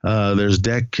 There's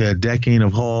decking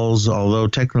of halls, although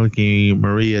technically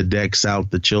Maria decks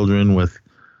out the children with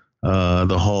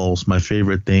the halls, my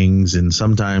favorite things, and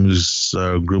sometimes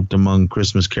grouped among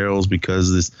Christmas carols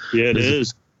because this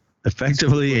is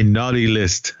effectively a naughty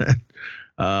list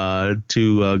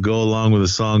to go along with a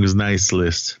song is nice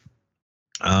list.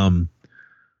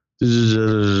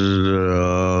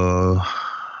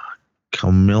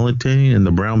 Camility and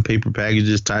the brown paper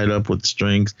packages tied up with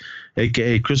strings,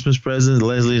 aka Christmas presents.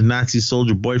 Leslie's Nazi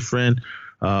soldier boyfriend,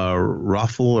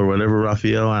 Raffle or whatever,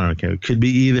 Raphael, I don't care. Could be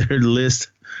either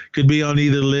list. Could be on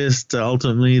either list.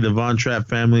 Ultimately, the Von Trapp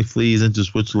family flees into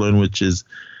Switzerland, which is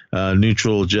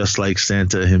neutral, just like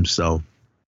Santa himself.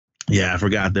 Yeah, I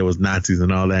forgot there was Nazis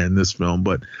and all that in this film,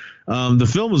 but the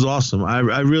film was awesome. I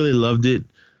really loved it.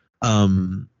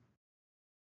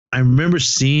 I remember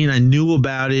I knew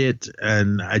about it,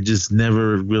 and I just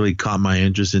never really caught my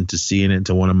interest into seeing it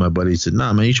until one of my buddies said,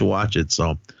 "Nah, man, you should watch it."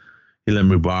 So he let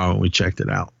me borrow it, and we checked it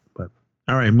out. But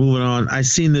all right, moving on. I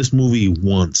seen this movie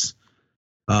once.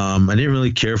 I didn't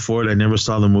really care for it. I never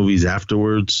saw the movies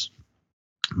afterwards.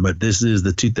 But this is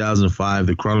the 2005,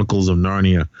 The Chronicles of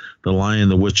Narnia, The Lion,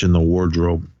 the Witch, and the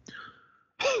Wardrobe.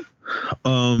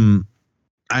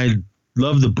 I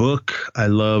loved the book. I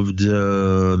loved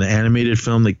the animated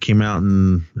film that came out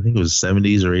in, I think it was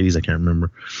 70s or 80s. I can't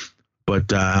remember.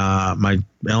 But my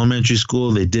elementary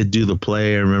school, they did do the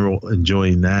play. I remember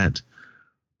enjoying that.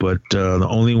 But the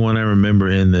only one I remember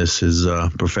in this is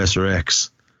Professor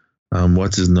X.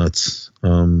 What's his nuts?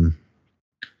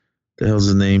 The hell's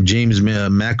his name? James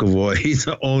McAvoy. He's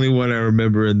the only one I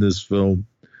remember in this film.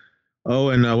 Oh,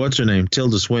 and what's her name?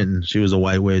 Tilda Swinton. She was a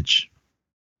white witch.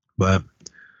 But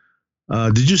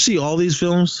did you see all these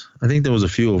films? I think there was a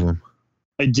few of them.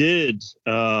 I did.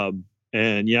 And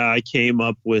yeah, I came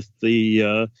up with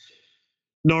the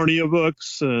Narnia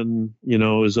books, and, you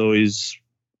know, it was always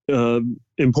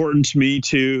important to me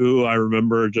too. I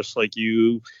remember, just like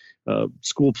you,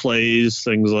 school plays,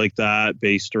 things like that,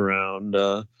 based around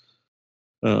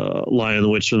Lion, the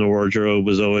Witch, and the Wardrobe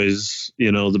was always,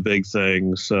 you know, the big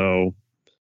thing. So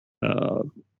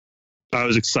I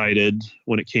was excited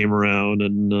when it came around,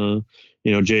 and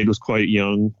you know, Jade was quite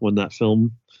young when that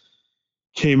film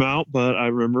came out, but I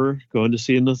remember going to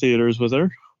see it in the theaters with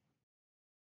her.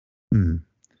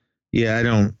 Yeah, I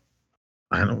don't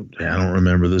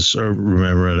remember this or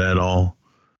remember it at all.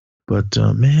 But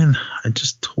man, I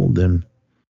just told them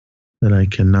that I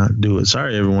cannot do it.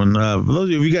 Sorry, everyone. For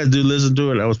those of you guys do listen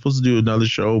to it, I was supposed to do another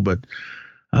show, but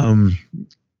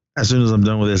as soon as I'm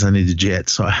done with this, I need to jet,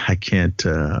 so I can't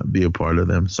be a part of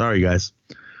them. Sorry, guys.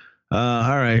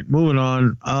 All right, moving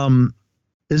on.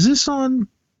 Is this on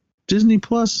Disney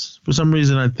Plus? For some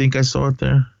reason, I think I saw it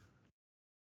there.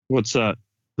 What's that?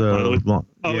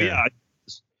 Yeah.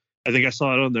 I think I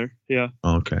saw it on there. Yeah.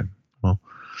 Okay. Well,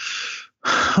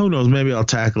 who knows? Maybe I'll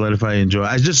tackle it if I enjoy it.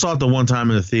 I just saw it the one time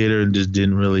in the theater and just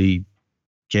didn't really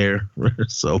care.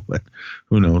 So, but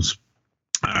who knows?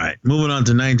 All right. Moving on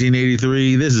to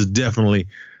 1983. This is definitely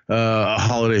a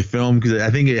holiday film because I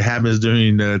think it happens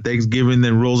during Thanksgiving,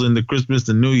 then rolls into Christmas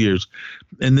and New Year's.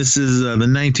 And this is the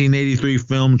 1983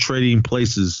 film Trading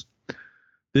Places.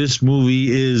 This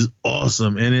movie is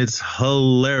awesome and it's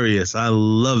hilarious. I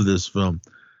love this film.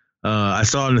 I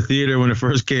saw it in the theater when it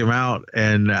first came out,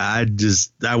 and I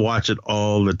watch it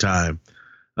all the time.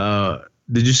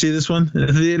 Did you see this one in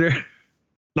the theater?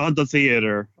 Not the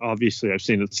theater. Obviously, I've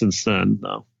seen it since then,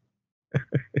 though.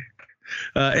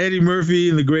 Eddie Murphy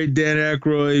and the great Dan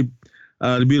Aykroyd,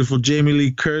 the beautiful Jamie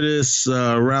Lee Curtis,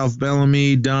 Ralph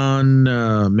Bellamy, Don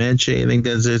Manche, I think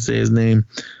that's it, say his name,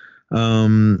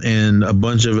 and a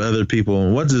bunch of other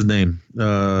people. What's his name?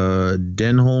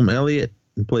 Denholm Elliott,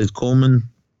 who plays Coleman.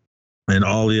 And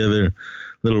all the other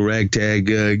little ragtag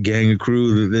gang of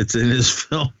crew that's in this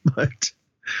film. But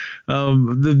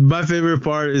my favorite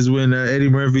part is when Eddie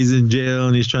Murphy's in jail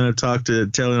and he's trying to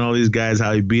telling all these guys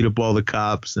how he beat up all the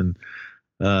cops and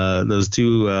those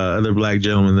two other black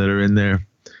gentlemen that are in there.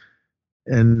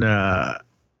 And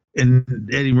And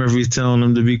Eddie Murphy's telling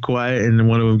them to be quiet, and then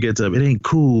one of them gets up. It ain't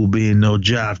cool being no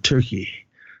jive turkey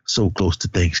so close to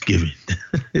Thanksgiving.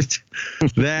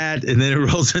 That, and then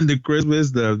it rolls into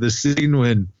Christmas. The scene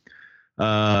when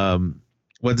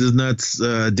what's his nuts?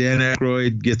 Dan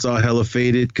Aykroyd gets all hella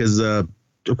faded because of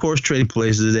course Trade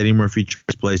Places. Eddie Murphy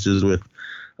trades places with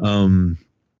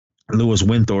Louis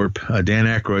Winthorpe, Dan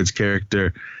Aykroyd's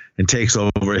character, and takes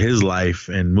over his life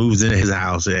and moves into his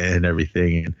house and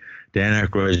everything. And Dan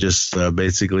Aykroyd is just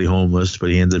basically homeless, but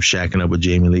he ends up shacking up with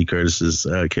Jamie Lee Curtis's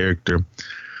character.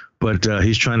 But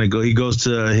he's trying to go. He goes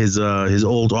to his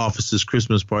old office's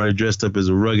Christmas party dressed up as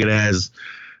a rugged ass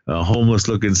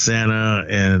homeless-looking Santa,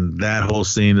 and that whole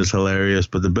scene is hilarious.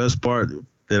 But the best part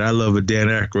that I love with Dan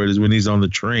Aykroyd is when he's on the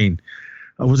train.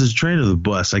 Was it the train or the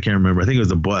bus? I can't remember. I think it was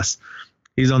the bus.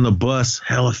 He's on the bus,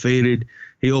 hella faded.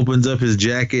 He opens up his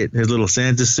jacket, his little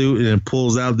Santa suit, and then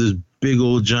pulls out this big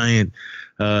old giant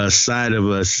side of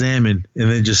a salmon,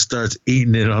 and then just starts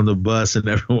eating it on the bus, and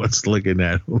everyone's looking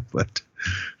at him. But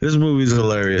this movie is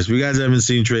hilarious. If you guys haven't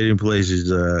seen Trading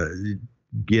Places,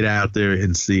 get out there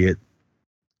and see it.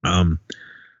 All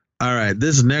right,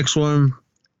 this next one,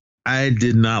 I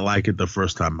did not like it the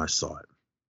first time I saw it.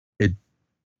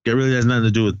 It really has nothing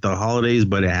to do with the holidays,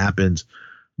 but it happens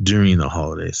during the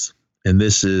holidays. And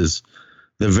this is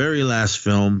the very last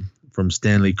film from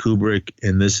Stanley Kubrick,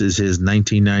 and this is his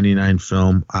 1999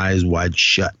 film, Eyes Wide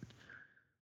Shut.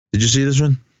 Did you see this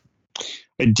one?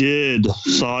 I did.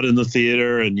 Saw it in the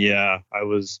theater, and yeah, I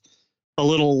was a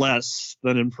little less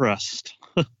than impressed.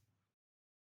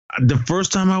 The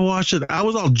first time I watched it, I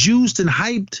was all juiced and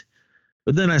hyped,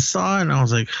 but then I saw it, and I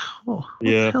was like, oh, what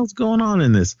the hell's going on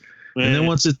in this? Man. And then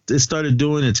once it started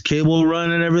doing its cable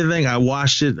run and everything, I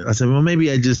watched it. I said, well,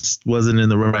 maybe I just wasn't in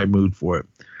the right mood for it.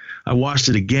 I watched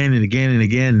it again and again and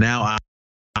again. Now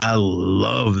I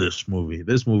love this movie.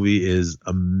 This movie is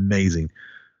amazing.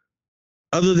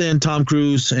 Other than Tom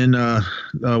Cruise and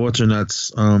what's her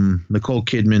nuts, Nicole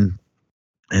Kidman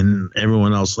and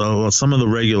everyone else, some of the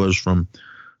regulars from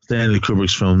Stanley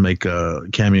Kubrick's film make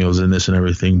cameos in this and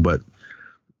everything. But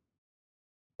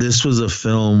this was a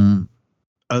film.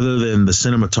 Other than the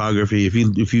cinematography,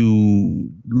 if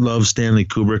you love Stanley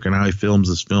Kubrick and how he films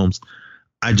his films,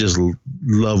 I just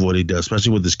love what he does,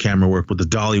 especially with his camera work, with the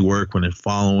dolly work when it's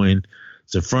following,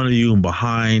 it's in front of you and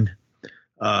behind.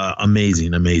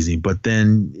 Amazing. But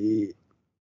then,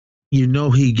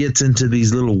 he gets into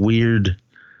these little weird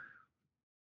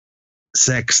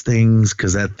sex things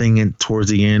because that thing towards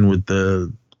the end with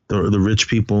the rich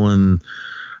people, and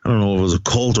I don't know if it was a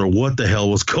cult or what the hell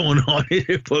was going on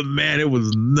here, but man, it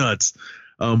was nuts.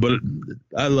 But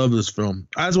I love this film.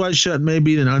 Eyes Wide Shut may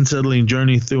be an unsettling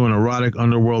journey through an erotic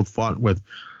underworld fought with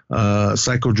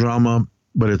psychodrama,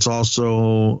 but it's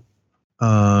also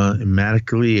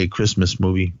thematically a Christmas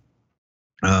movie.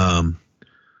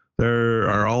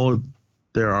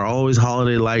 There are always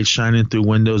holiday lights shining through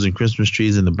windows and Christmas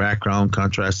trees in the background,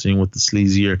 contrasting with the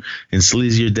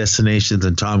sleazier destinations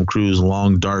and Tom Cruise's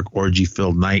long, dark,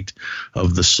 orgy-filled night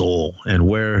of the soul. And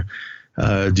where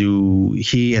do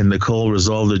he and Nicole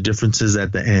resolve their differences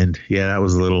at the end? Yeah, that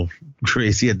was a little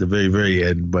crazy at the very, very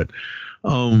end. But,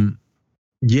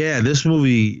 this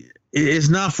movie, it's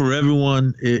not for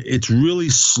everyone. It's really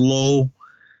slow,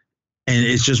 and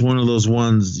it's just one of those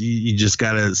ones you just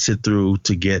got to sit through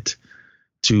to get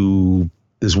to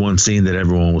this one scene that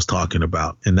everyone was talking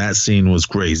about, and that scene was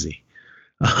crazy.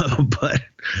 But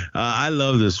I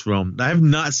love this film. I have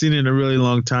not seen it in a really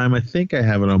long time. I think I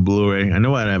have it on Blu-ray. I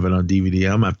know I have it on DVD.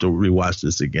 I'm gonna have to rewatch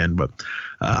this again. But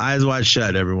Eyes Wide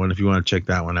Shut, everyone, if you want to check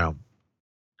that one out.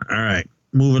 All right,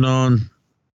 moving on.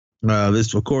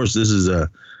 This is a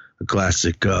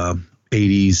classic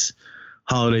 80s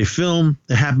holiday film.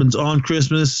 It happens on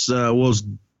Christmas.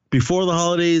 Before the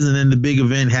holidays, and then the big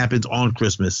event happens on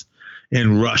Christmas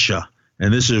in Russia.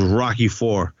 And this is Rocky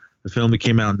IV, the film that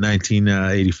came out in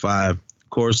 1985. Of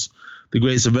course, the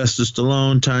great Sylvester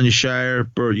Stallone, Tanya Shire,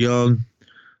 Burt Young,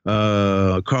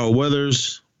 Carl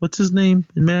Weathers. What's his name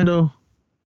in Mando?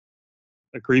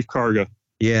 Grief Karga.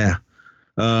 Yeah.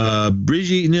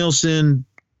 Brigitte Nielsen,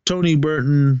 Tony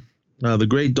Burton, the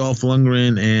great Dolph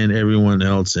Lundgren, and everyone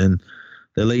else. And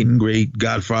the late and great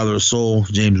Godfather of Soul,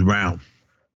 James Brown.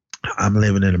 I'm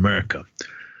living in America.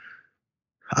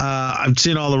 I've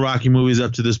seen all the Rocky movies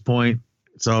up to this point,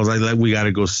 so I was like we got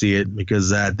to go see it,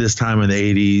 because at this time in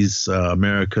the 80s,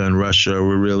 America and Russia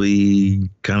were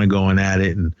really kind of going at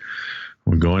it, and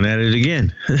we're going at it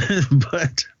again.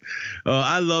 But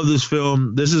I love this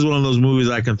film. This is one of those movies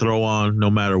I can throw on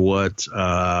no matter what.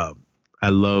 I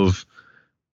love,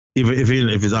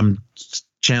 if I'm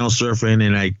channel surfing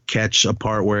and I catch a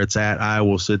part where it's at, I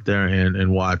will sit there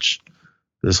and watch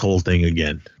this whole thing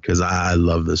again because I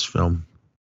love this film.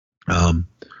 Did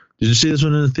you see this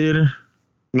one in the theater?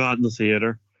 Not in the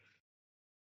theater.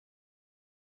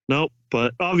 Nope,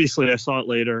 but obviously I saw it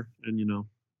later, and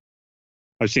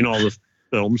I've seen all the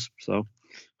films, so.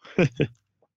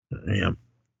 Yeah.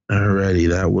 Alrighty,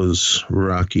 that was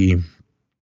Rocky.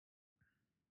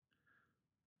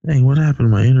 Dang, what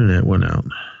happened? My internet went out.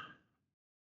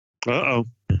 Uh-oh.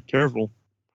 Careful.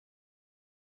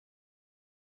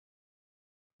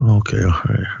 Okay, all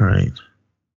right.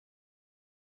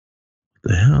 What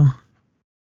the hell?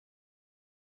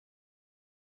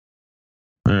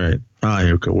 All right.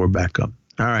 Here we go. We're back up.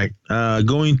 All right.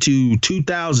 Going to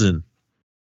 2000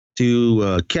 to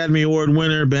Academy Award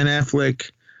winner Ben Affleck,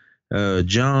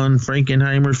 John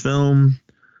Frankenheimer film,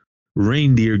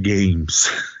 Reindeer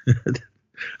Games.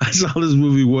 I saw this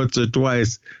movie once or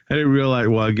twice. I didn't realize,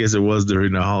 well, I guess it was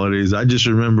during the holidays. I just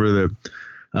remember that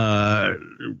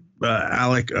Ben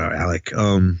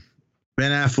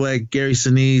Affleck, Gary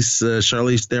Sinise,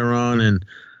 Charlize Theron, and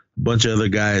a bunch of other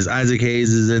guys. Isaac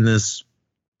Hayes is in this.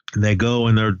 They go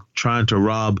and they're trying to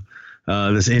rob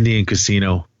this Indian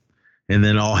casino, and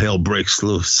then all hell breaks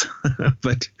loose.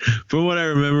 But from what I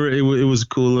remember, it was a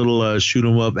cool little shoot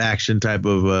 'em up action type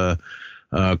of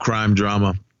crime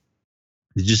drama.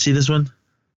 Did you see this one?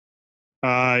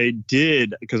 I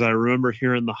did, because I remember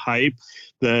hearing the hype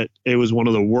that it was one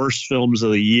of the worst films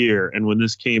of the year. And when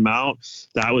this came out,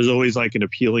 that was always like an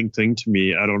appealing thing to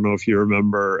me. I don't know if you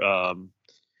remember,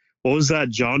 what was that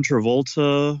John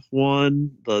Travolta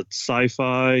one, the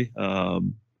sci-fi?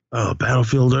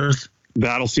 Battlefield Earth.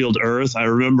 Battlefield Earth. I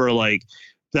remember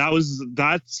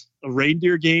that's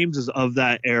Reindeer Games is of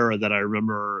that era that I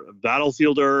remember.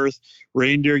 Battlefield Earth,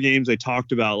 Reindeer Games. They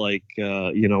talked about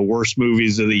worst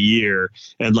movies of the year,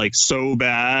 and so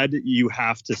bad you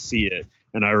have to see it.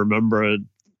 And I remember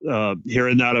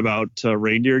hearing that about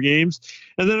Reindeer Games,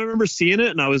 and then I remember seeing it,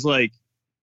 and I was like,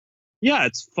 yeah,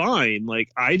 it's fine.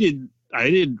 I didn't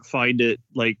find it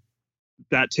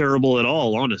that terrible at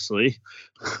all, honestly.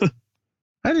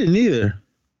 I didn't either.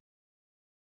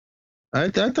 I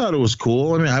thought it was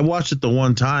cool. I mean, I watched it the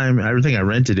one time. I think I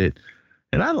rented it,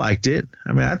 and I liked it.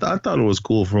 I mean, I thought it was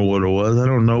cool for what it was. I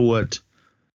don't know what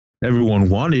everyone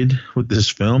wanted with this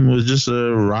film. It was just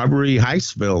a robbery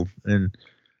heist film, and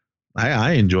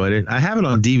I enjoyed it. I have it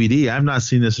on DVD. I've not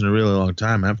seen this in a really long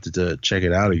time. I have to check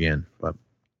it out again. But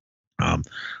all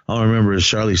I remember is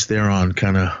Charlize Theron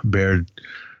kind of bared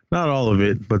not all of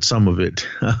it, but some of it.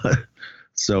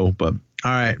 All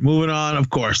right, moving on.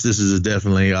 Of course, this is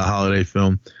definitely a holiday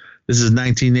film. This is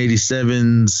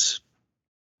 1987's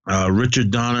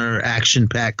Richard Donner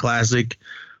action-packed classic,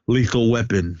 Lethal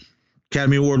Weapon.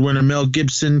 Academy Award winner Mel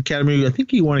Gibson. I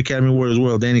think he won Academy Award as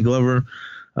well. Danny Glover,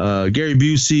 Gary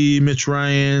Busey, Mitch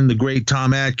Ryan, the great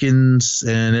Tom Atkins,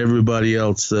 and everybody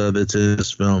else that's in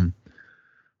this film.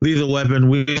 Lethal Weapon,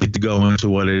 we need to go into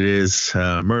what it is.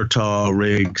 Murtaugh,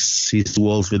 Riggs, he's the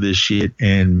wolf for this shit.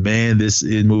 And, man, this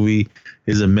movie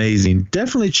is amazing.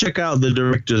 Definitely check out the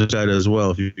director's cut as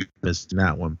well if you missed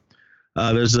that one.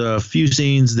 There's a few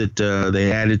scenes that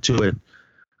they added to it.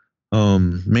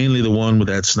 Mainly the one with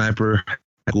that sniper.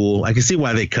 Cool. I can see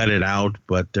why they cut it out,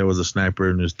 but there was a sniper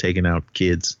and was taking out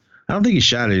kids. I don't think he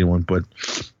shot anyone, but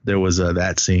there was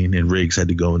that scene, and Riggs had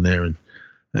to go in there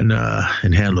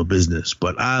and handle business.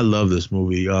 But I love this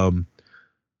movie.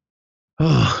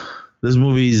 This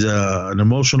movie's an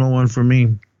emotional one for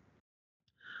me.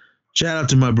 Shout out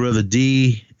to my brother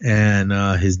D and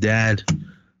his dad,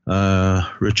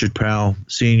 Richard Powell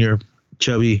Sr.,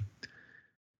 Chubby.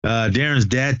 Darren's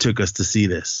dad took us to see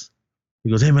this. He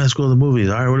goes, hey, man, let's go to the movies.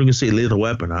 All right, what are we going to see? Lethal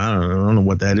Weapon. I don't know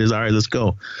what that is. All right, let's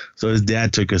go. So his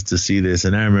dad took us to see this,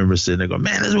 and I remember sitting there going,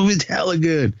 man, this movie's hella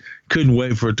good. Couldn't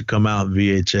wait for it to come out in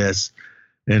VHS.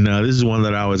 And this is one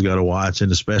that I always got to watch,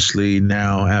 and especially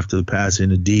now after the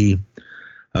passing of D,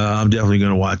 I'm definitely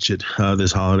going to watch it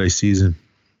this holiday season.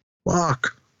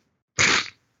 Fuck.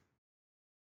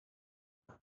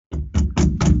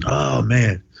 Oh,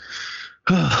 man.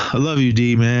 I love you,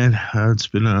 D, man. It's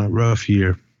been a rough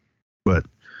year. But,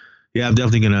 yeah, I'm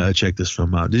definitely going to check this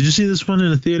film out. Did you see this one in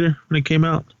the theater when it came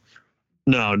out?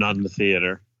 No, not in the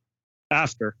theater.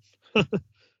 After.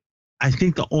 I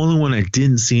think the only one I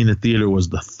didn't see in the theater was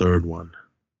the third one.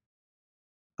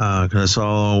 Because I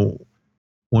saw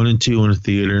 1 and 2 in the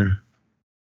theater.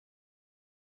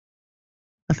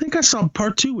 I think I saw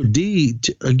part 2 with D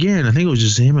again. I think it was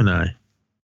just him and I, if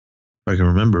I can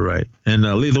remember right. And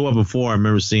Lethal Weapon 4, I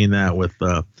remember seeing that with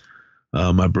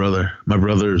my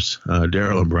brothers,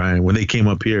 Daryl and Brian, when they came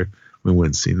up here. we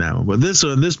wouldn't see that one. But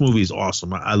this movie is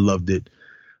awesome. I loved it.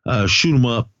 Shoot 'em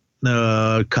up,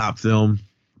 cop film,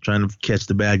 trying to catch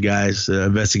the bad guys,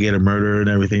 investigate a murder and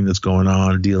everything that's going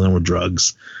on, dealing with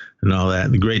drugs and all that.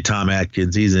 And the great Tom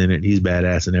Atkins, he's in it. He's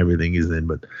badass in everything he's in.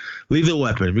 But Lethal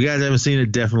Weapon. If you guys haven't seen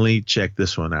it, definitely check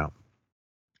this one out.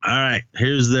 All right,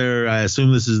 here's their. I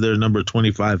assume this is their number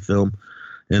 25 film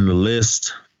in the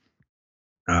list.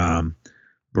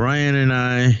 Brian and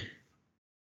I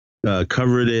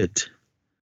covered it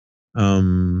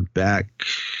back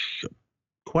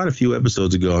quite a few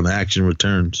episodes ago on the Action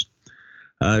Returns.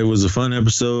 It was a fun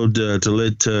episode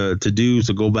to do,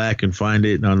 so go back and find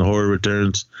it on the Horror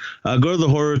Returns. Go to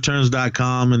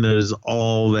thehorrorreturns.com, and there's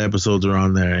all the episodes are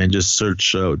on there, and just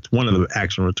search one of the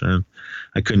Action Returns.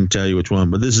 I couldn't tell you which one,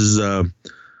 but this is the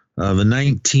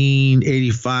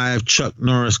 1985 Chuck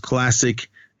Norris classic,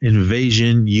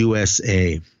 Invasion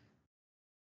USA.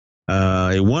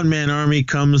 A one-man army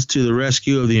comes to the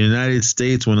rescue of the United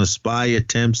States when a spy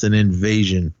attempts an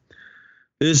invasion.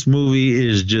 This movie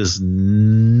is just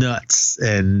nuts,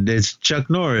 and it's Chuck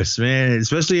Norris, man,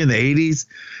 especially in the 80s.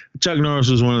 Chuck Norris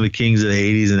was one of the kings of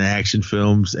the 80s in action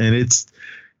films, and it's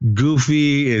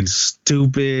goofy and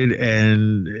stupid,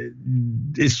 and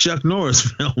it's Chuck Norris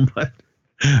film, but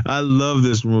I love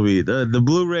this movie. The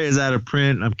Blu-ray is out of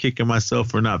print. I'm kicking myself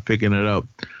for not picking it up.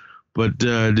 But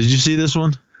did you see this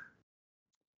one?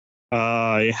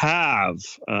 I have.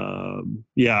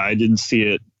 Yeah, I didn't see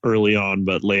it early on,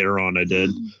 but later on I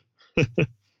did.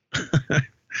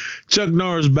 Chuck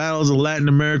Norris battles the Latin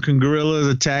American guerrillas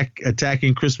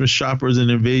attacking Christmas shoppers in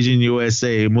Invasion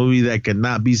USA, a movie that could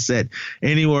not be set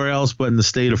anywhere else but in the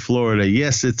state of Florida.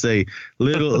 Yes, it's a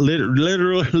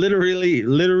literally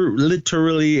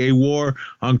a war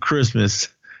on Christmas.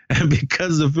 And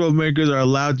because the filmmakers are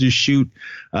allowed to shoot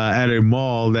at a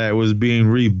mall that was being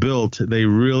rebuilt, they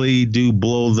really do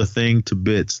blow the thing to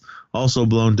bits. Also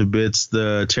blown to bits,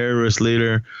 the terrorist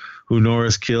leader who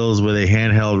Norris kills with a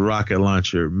handheld rocket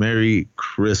launcher. Merry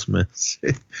Christmas.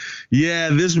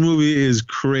 Yeah, this movie is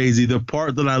crazy. The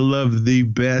part that I love the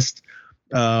best,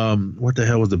 what the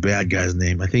hell was the bad guy's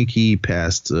name? I think he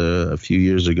passed a few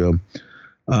years ago.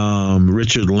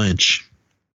 Richard Lynch.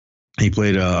 He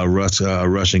played a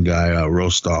Russian guy,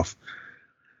 Rostov.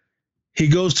 He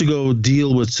goes to go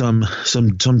deal with some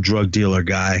drug dealer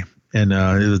guy, and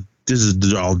this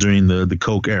is all during the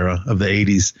Coke era of the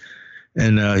 80s.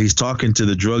 And he's talking to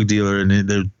the drug dealer, and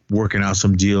they're working out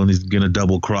some deal, and he's going to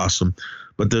double cross him.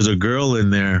 But there's a girl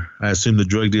in there. I assume the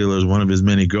drug dealer is one of his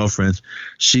many girlfriends.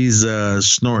 She's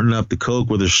snorting up the Coke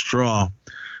with a straw,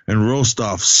 and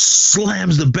Rostov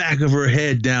slams the back of her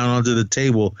head down onto the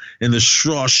table, and the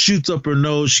straw shoots up her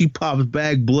nose. She pops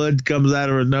back, blood comes out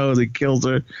of her nose, and kills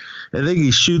her. I think he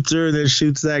shoots her, and then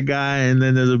shoots that guy, and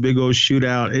then there's a big old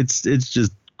shootout. It's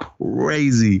just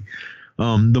crazy.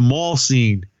 The mall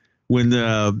scene when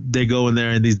they go in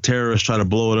there and these terrorists try to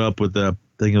blow it up with I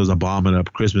think it was a bomb and a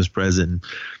Christmas present. And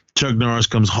Chuck Norris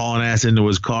comes hauling ass into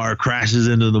his car, crashes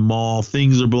into the mall.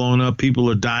 Things are blowing up. People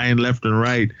are dying left and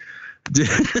right.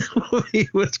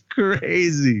 It was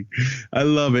crazy. I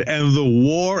love it. And the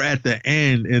war at the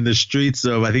end in the streets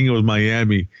of, I think it was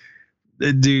Miami.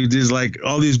 Dude, there's like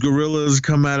all these guerrillas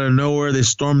come out of nowhere. They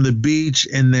storm the beach,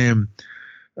 and then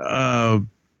the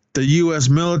U.S.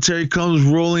 military comes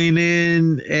rolling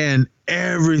in, and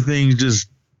everything's just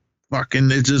fucking,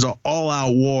 it's just an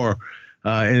all-out war.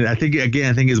 And I think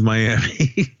it's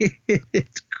Miami.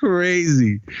 It's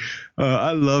crazy.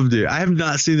 I loved it. I have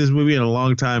not seen this movie in a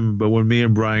long time, but when me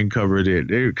and Brian covered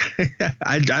it,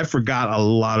 I forgot a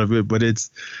lot of it, but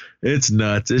it's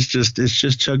nuts. It's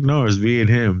just Chuck Norris being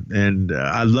him. And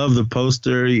I love the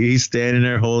poster. He's standing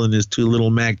there holding his two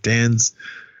little Mac 10s.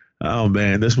 Oh,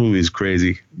 man, this movie is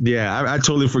crazy. Yeah, I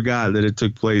totally forgot that it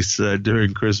took place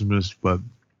during Christmas. But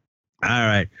all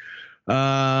right.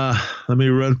 Let me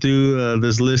run through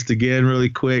this list again really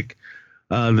quick.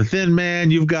 The Thin Man,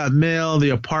 You've Got Mail,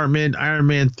 The Apartment, Iron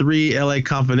Man 3, LA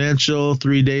Confidential,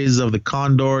 3 Days of the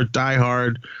Condor, Die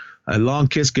Hard, A Long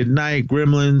Kiss Goodnight,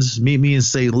 Gremlins, Meet Me in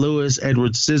St. Louis,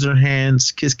 Edward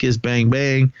Scissorhands, Kiss Kiss Bang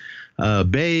Bang,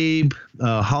 Babe,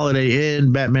 Holiday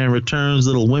Inn, Batman Returns,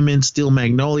 Little Women, Steel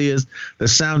Magnolias, The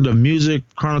Sound of Music,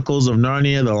 Chronicles of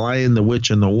Narnia, The Lion, the Witch,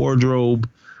 and the Wardrobe,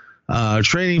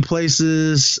 Trading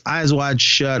Places, Eyes Wide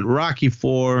Shut, Rocky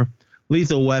IV,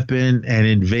 Lethal Weapon, and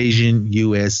Invasion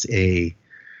USA.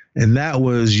 And that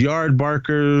was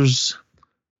Yardbarkers,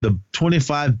 the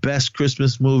 25 best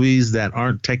Christmas movies that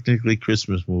aren't technically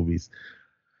Christmas movies.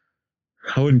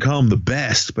 I wouldn't call them the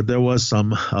best, but there was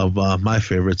some of my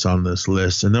favorites on this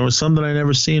list. And there was some that I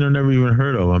never seen or never even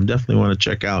heard of. I'm definitely want to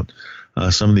check out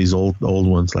some of these old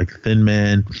ones like Thin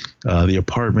Man, The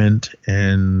Apartment,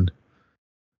 and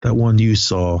that one you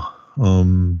saw.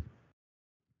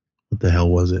 What the hell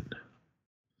was it?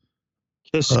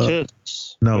 Kiss.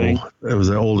 No, right? it was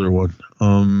an older one.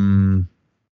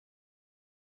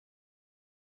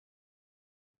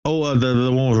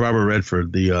 The one with Robert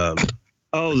Redford. The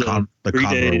 3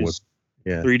 Condor days. was,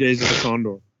 yeah. 3 days of the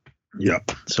Condor.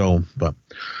 Yep. So, but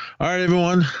all right,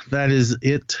 everyone, that is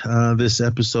it. This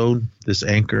episode, this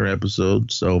Anchor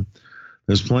episode. So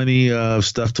there's plenty of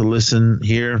stuff to listen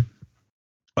here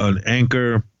on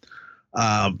Anchor.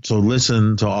 So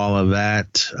listen to all of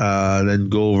that. Then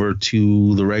go over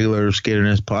to the regular Skater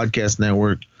Nest Podcast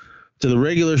Network, to the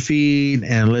regular feed,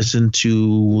 and listen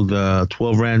to the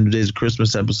 12 Random Days of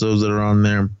Christmas episodes that are on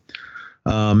there.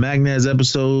 Magnez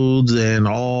episodes and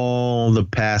all the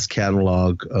past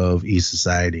catalog of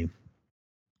E-Society.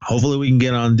 Hopefully we can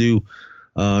get on do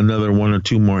another 1 or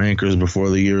 2 more anchors before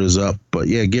the year is up. But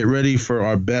yeah, get ready for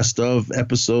our best of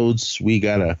episodes. We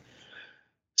gotta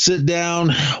sit down,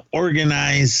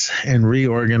 organize, and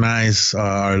reorganize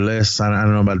our lists. I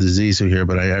don't know about the Zissou here,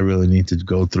 but I really need to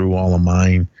go through all of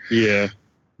mine. Yeah.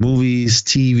 Movies,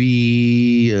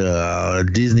 TV,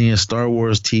 Disney and Star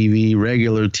Wars TV,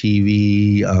 regular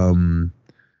TV,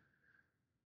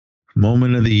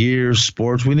 moment of the year,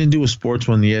 sports. We didn't do a sports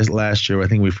one last year. I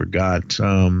think we forgot.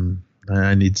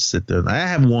 I need to sit there. I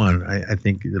have one. I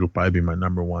think it'll probably be my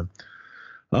number one.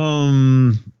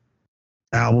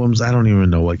 Albums. I don't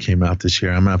even know what came out this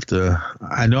year.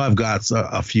 I know I've got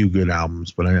a few good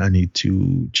albums, but I need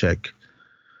to check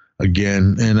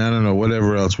again, and I don't know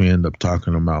whatever else we end up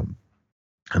talking about.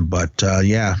 But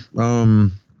yeah,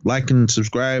 like and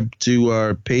subscribe to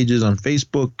our pages on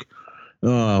Facebook.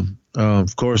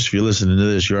 Of course, if you're listening to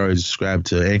this, you're already subscribed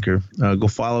to Anchor. Go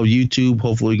follow YouTube.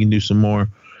 Hopefully we can do some more.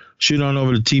 Shoot on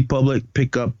over to TeePublic,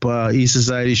 pick up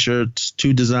E-Society shirts,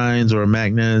 2 designs, or a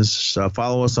Magnez.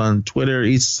 Follow us on Twitter,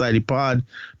 E-Society Pod,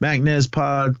 Magnez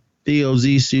Pod, Theo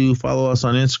Zissou. Follow us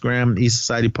on Instagram,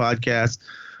 E-Society Podcast.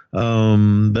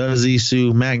 The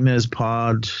Zissou, Magnez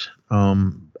Pod,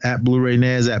 at Blu-ray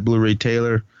Nez, at Blu-ray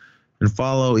Taylor, and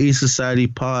follow E-Society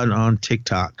Pod on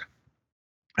TikTok.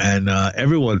 And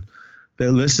everyone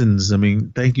that listens, I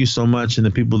mean, thank you so much. And the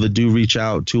people that do reach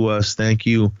out to us, thank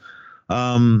you.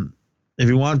 If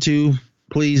you want to,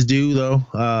 please do, though.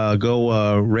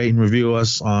 Go rate and review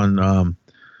us on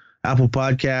Apple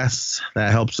Podcasts.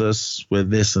 That helps us with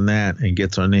this and that and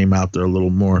gets our name out there a little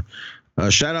more.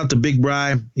 Shout out to Big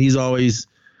Bri. He's always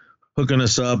hooking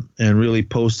us up and really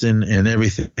posting and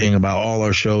everything about all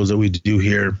our shows that we do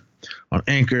here on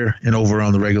Anchor and over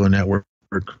on the regular network.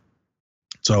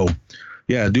 So,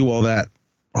 yeah, do all that.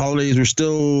 Holidays, we're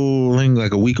still, I think,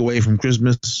 like a week away from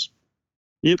Christmas.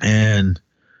 Yep. And,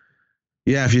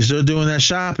 yeah, if you're still doing that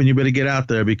shopping, you better get out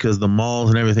there because the malls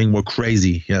and everything were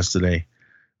crazy yesterday.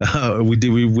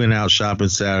 We went out shopping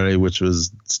Saturday, which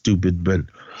was stupid, but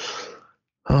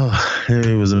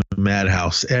it was a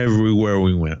madhouse everywhere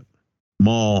we went.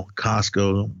 Mall,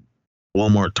 Costco,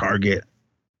 Walmart, Target,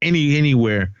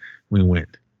 anywhere we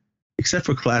went, except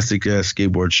for Classic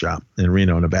Skateboard Shop in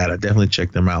Reno, Nevada. Definitely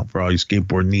check them out for all your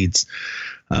skateboard needs.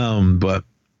 But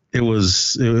it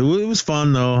was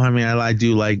fun though. I mean, I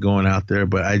do like going out there,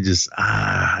 but I just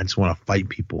want to fight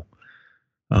people.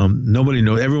 Nobody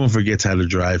knows. Everyone forgets how to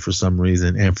drive for some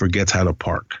reason and forgets how to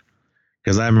park.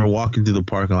 Because I remember walking through the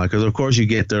parking lot. Because of course you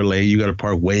get there late. You got to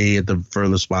park way at the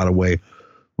furthest spot away.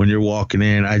 When you're walking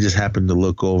in, I just happened to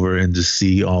look over and just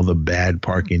see all the bad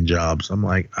parking jobs. I'm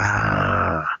like,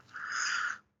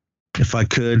 if I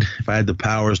had the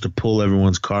powers to pull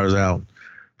everyone's cars out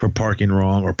for parking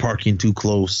wrong or parking too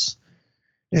close,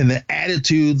 and the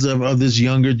attitudes of this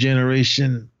younger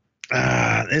generation,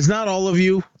 it's not all of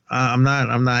you. I'm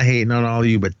not hating on all of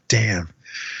you, but damn,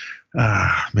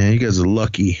 man, you guys are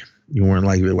lucky you weren't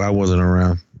like that. I wasn't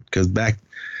around because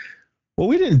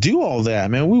we didn't do all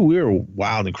that, man. We were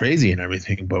wild and crazy and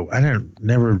everything, but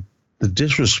the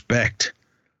disrespect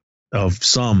of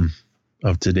some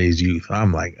of today's youth.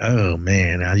 I'm like, oh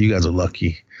man, you guys are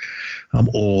lucky. I'm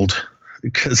old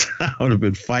because I would have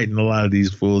been fighting a lot of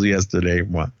these fools yesterday.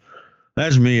 Well,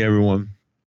 that's me, everyone.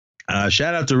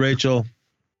 Shout out to Rachel.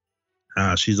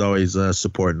 She's always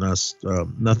supporting us.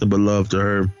 Nothing but love to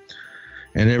her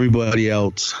and everybody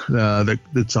else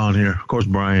that's on here. Of course,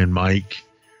 Brian, Mike,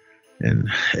 and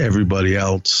everybody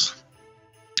else.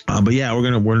 But yeah,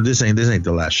 this ain't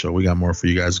the last show. We got more for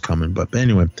you guys coming. But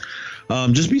anyway,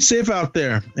 just be safe out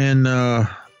there and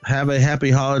have a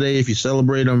happy holiday. If you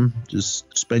celebrate them,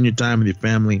 just spend your time with your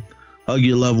family, hug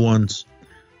your loved ones,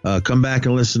 come back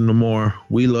and listen to more.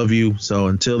 We love you. So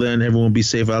until then, everyone be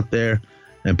safe out there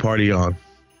and party on.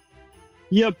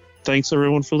 Yep. Thanks,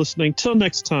 everyone, for listening. Till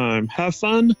next time, have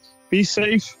fun, be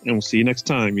safe, and we'll see you next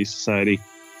time, E Society.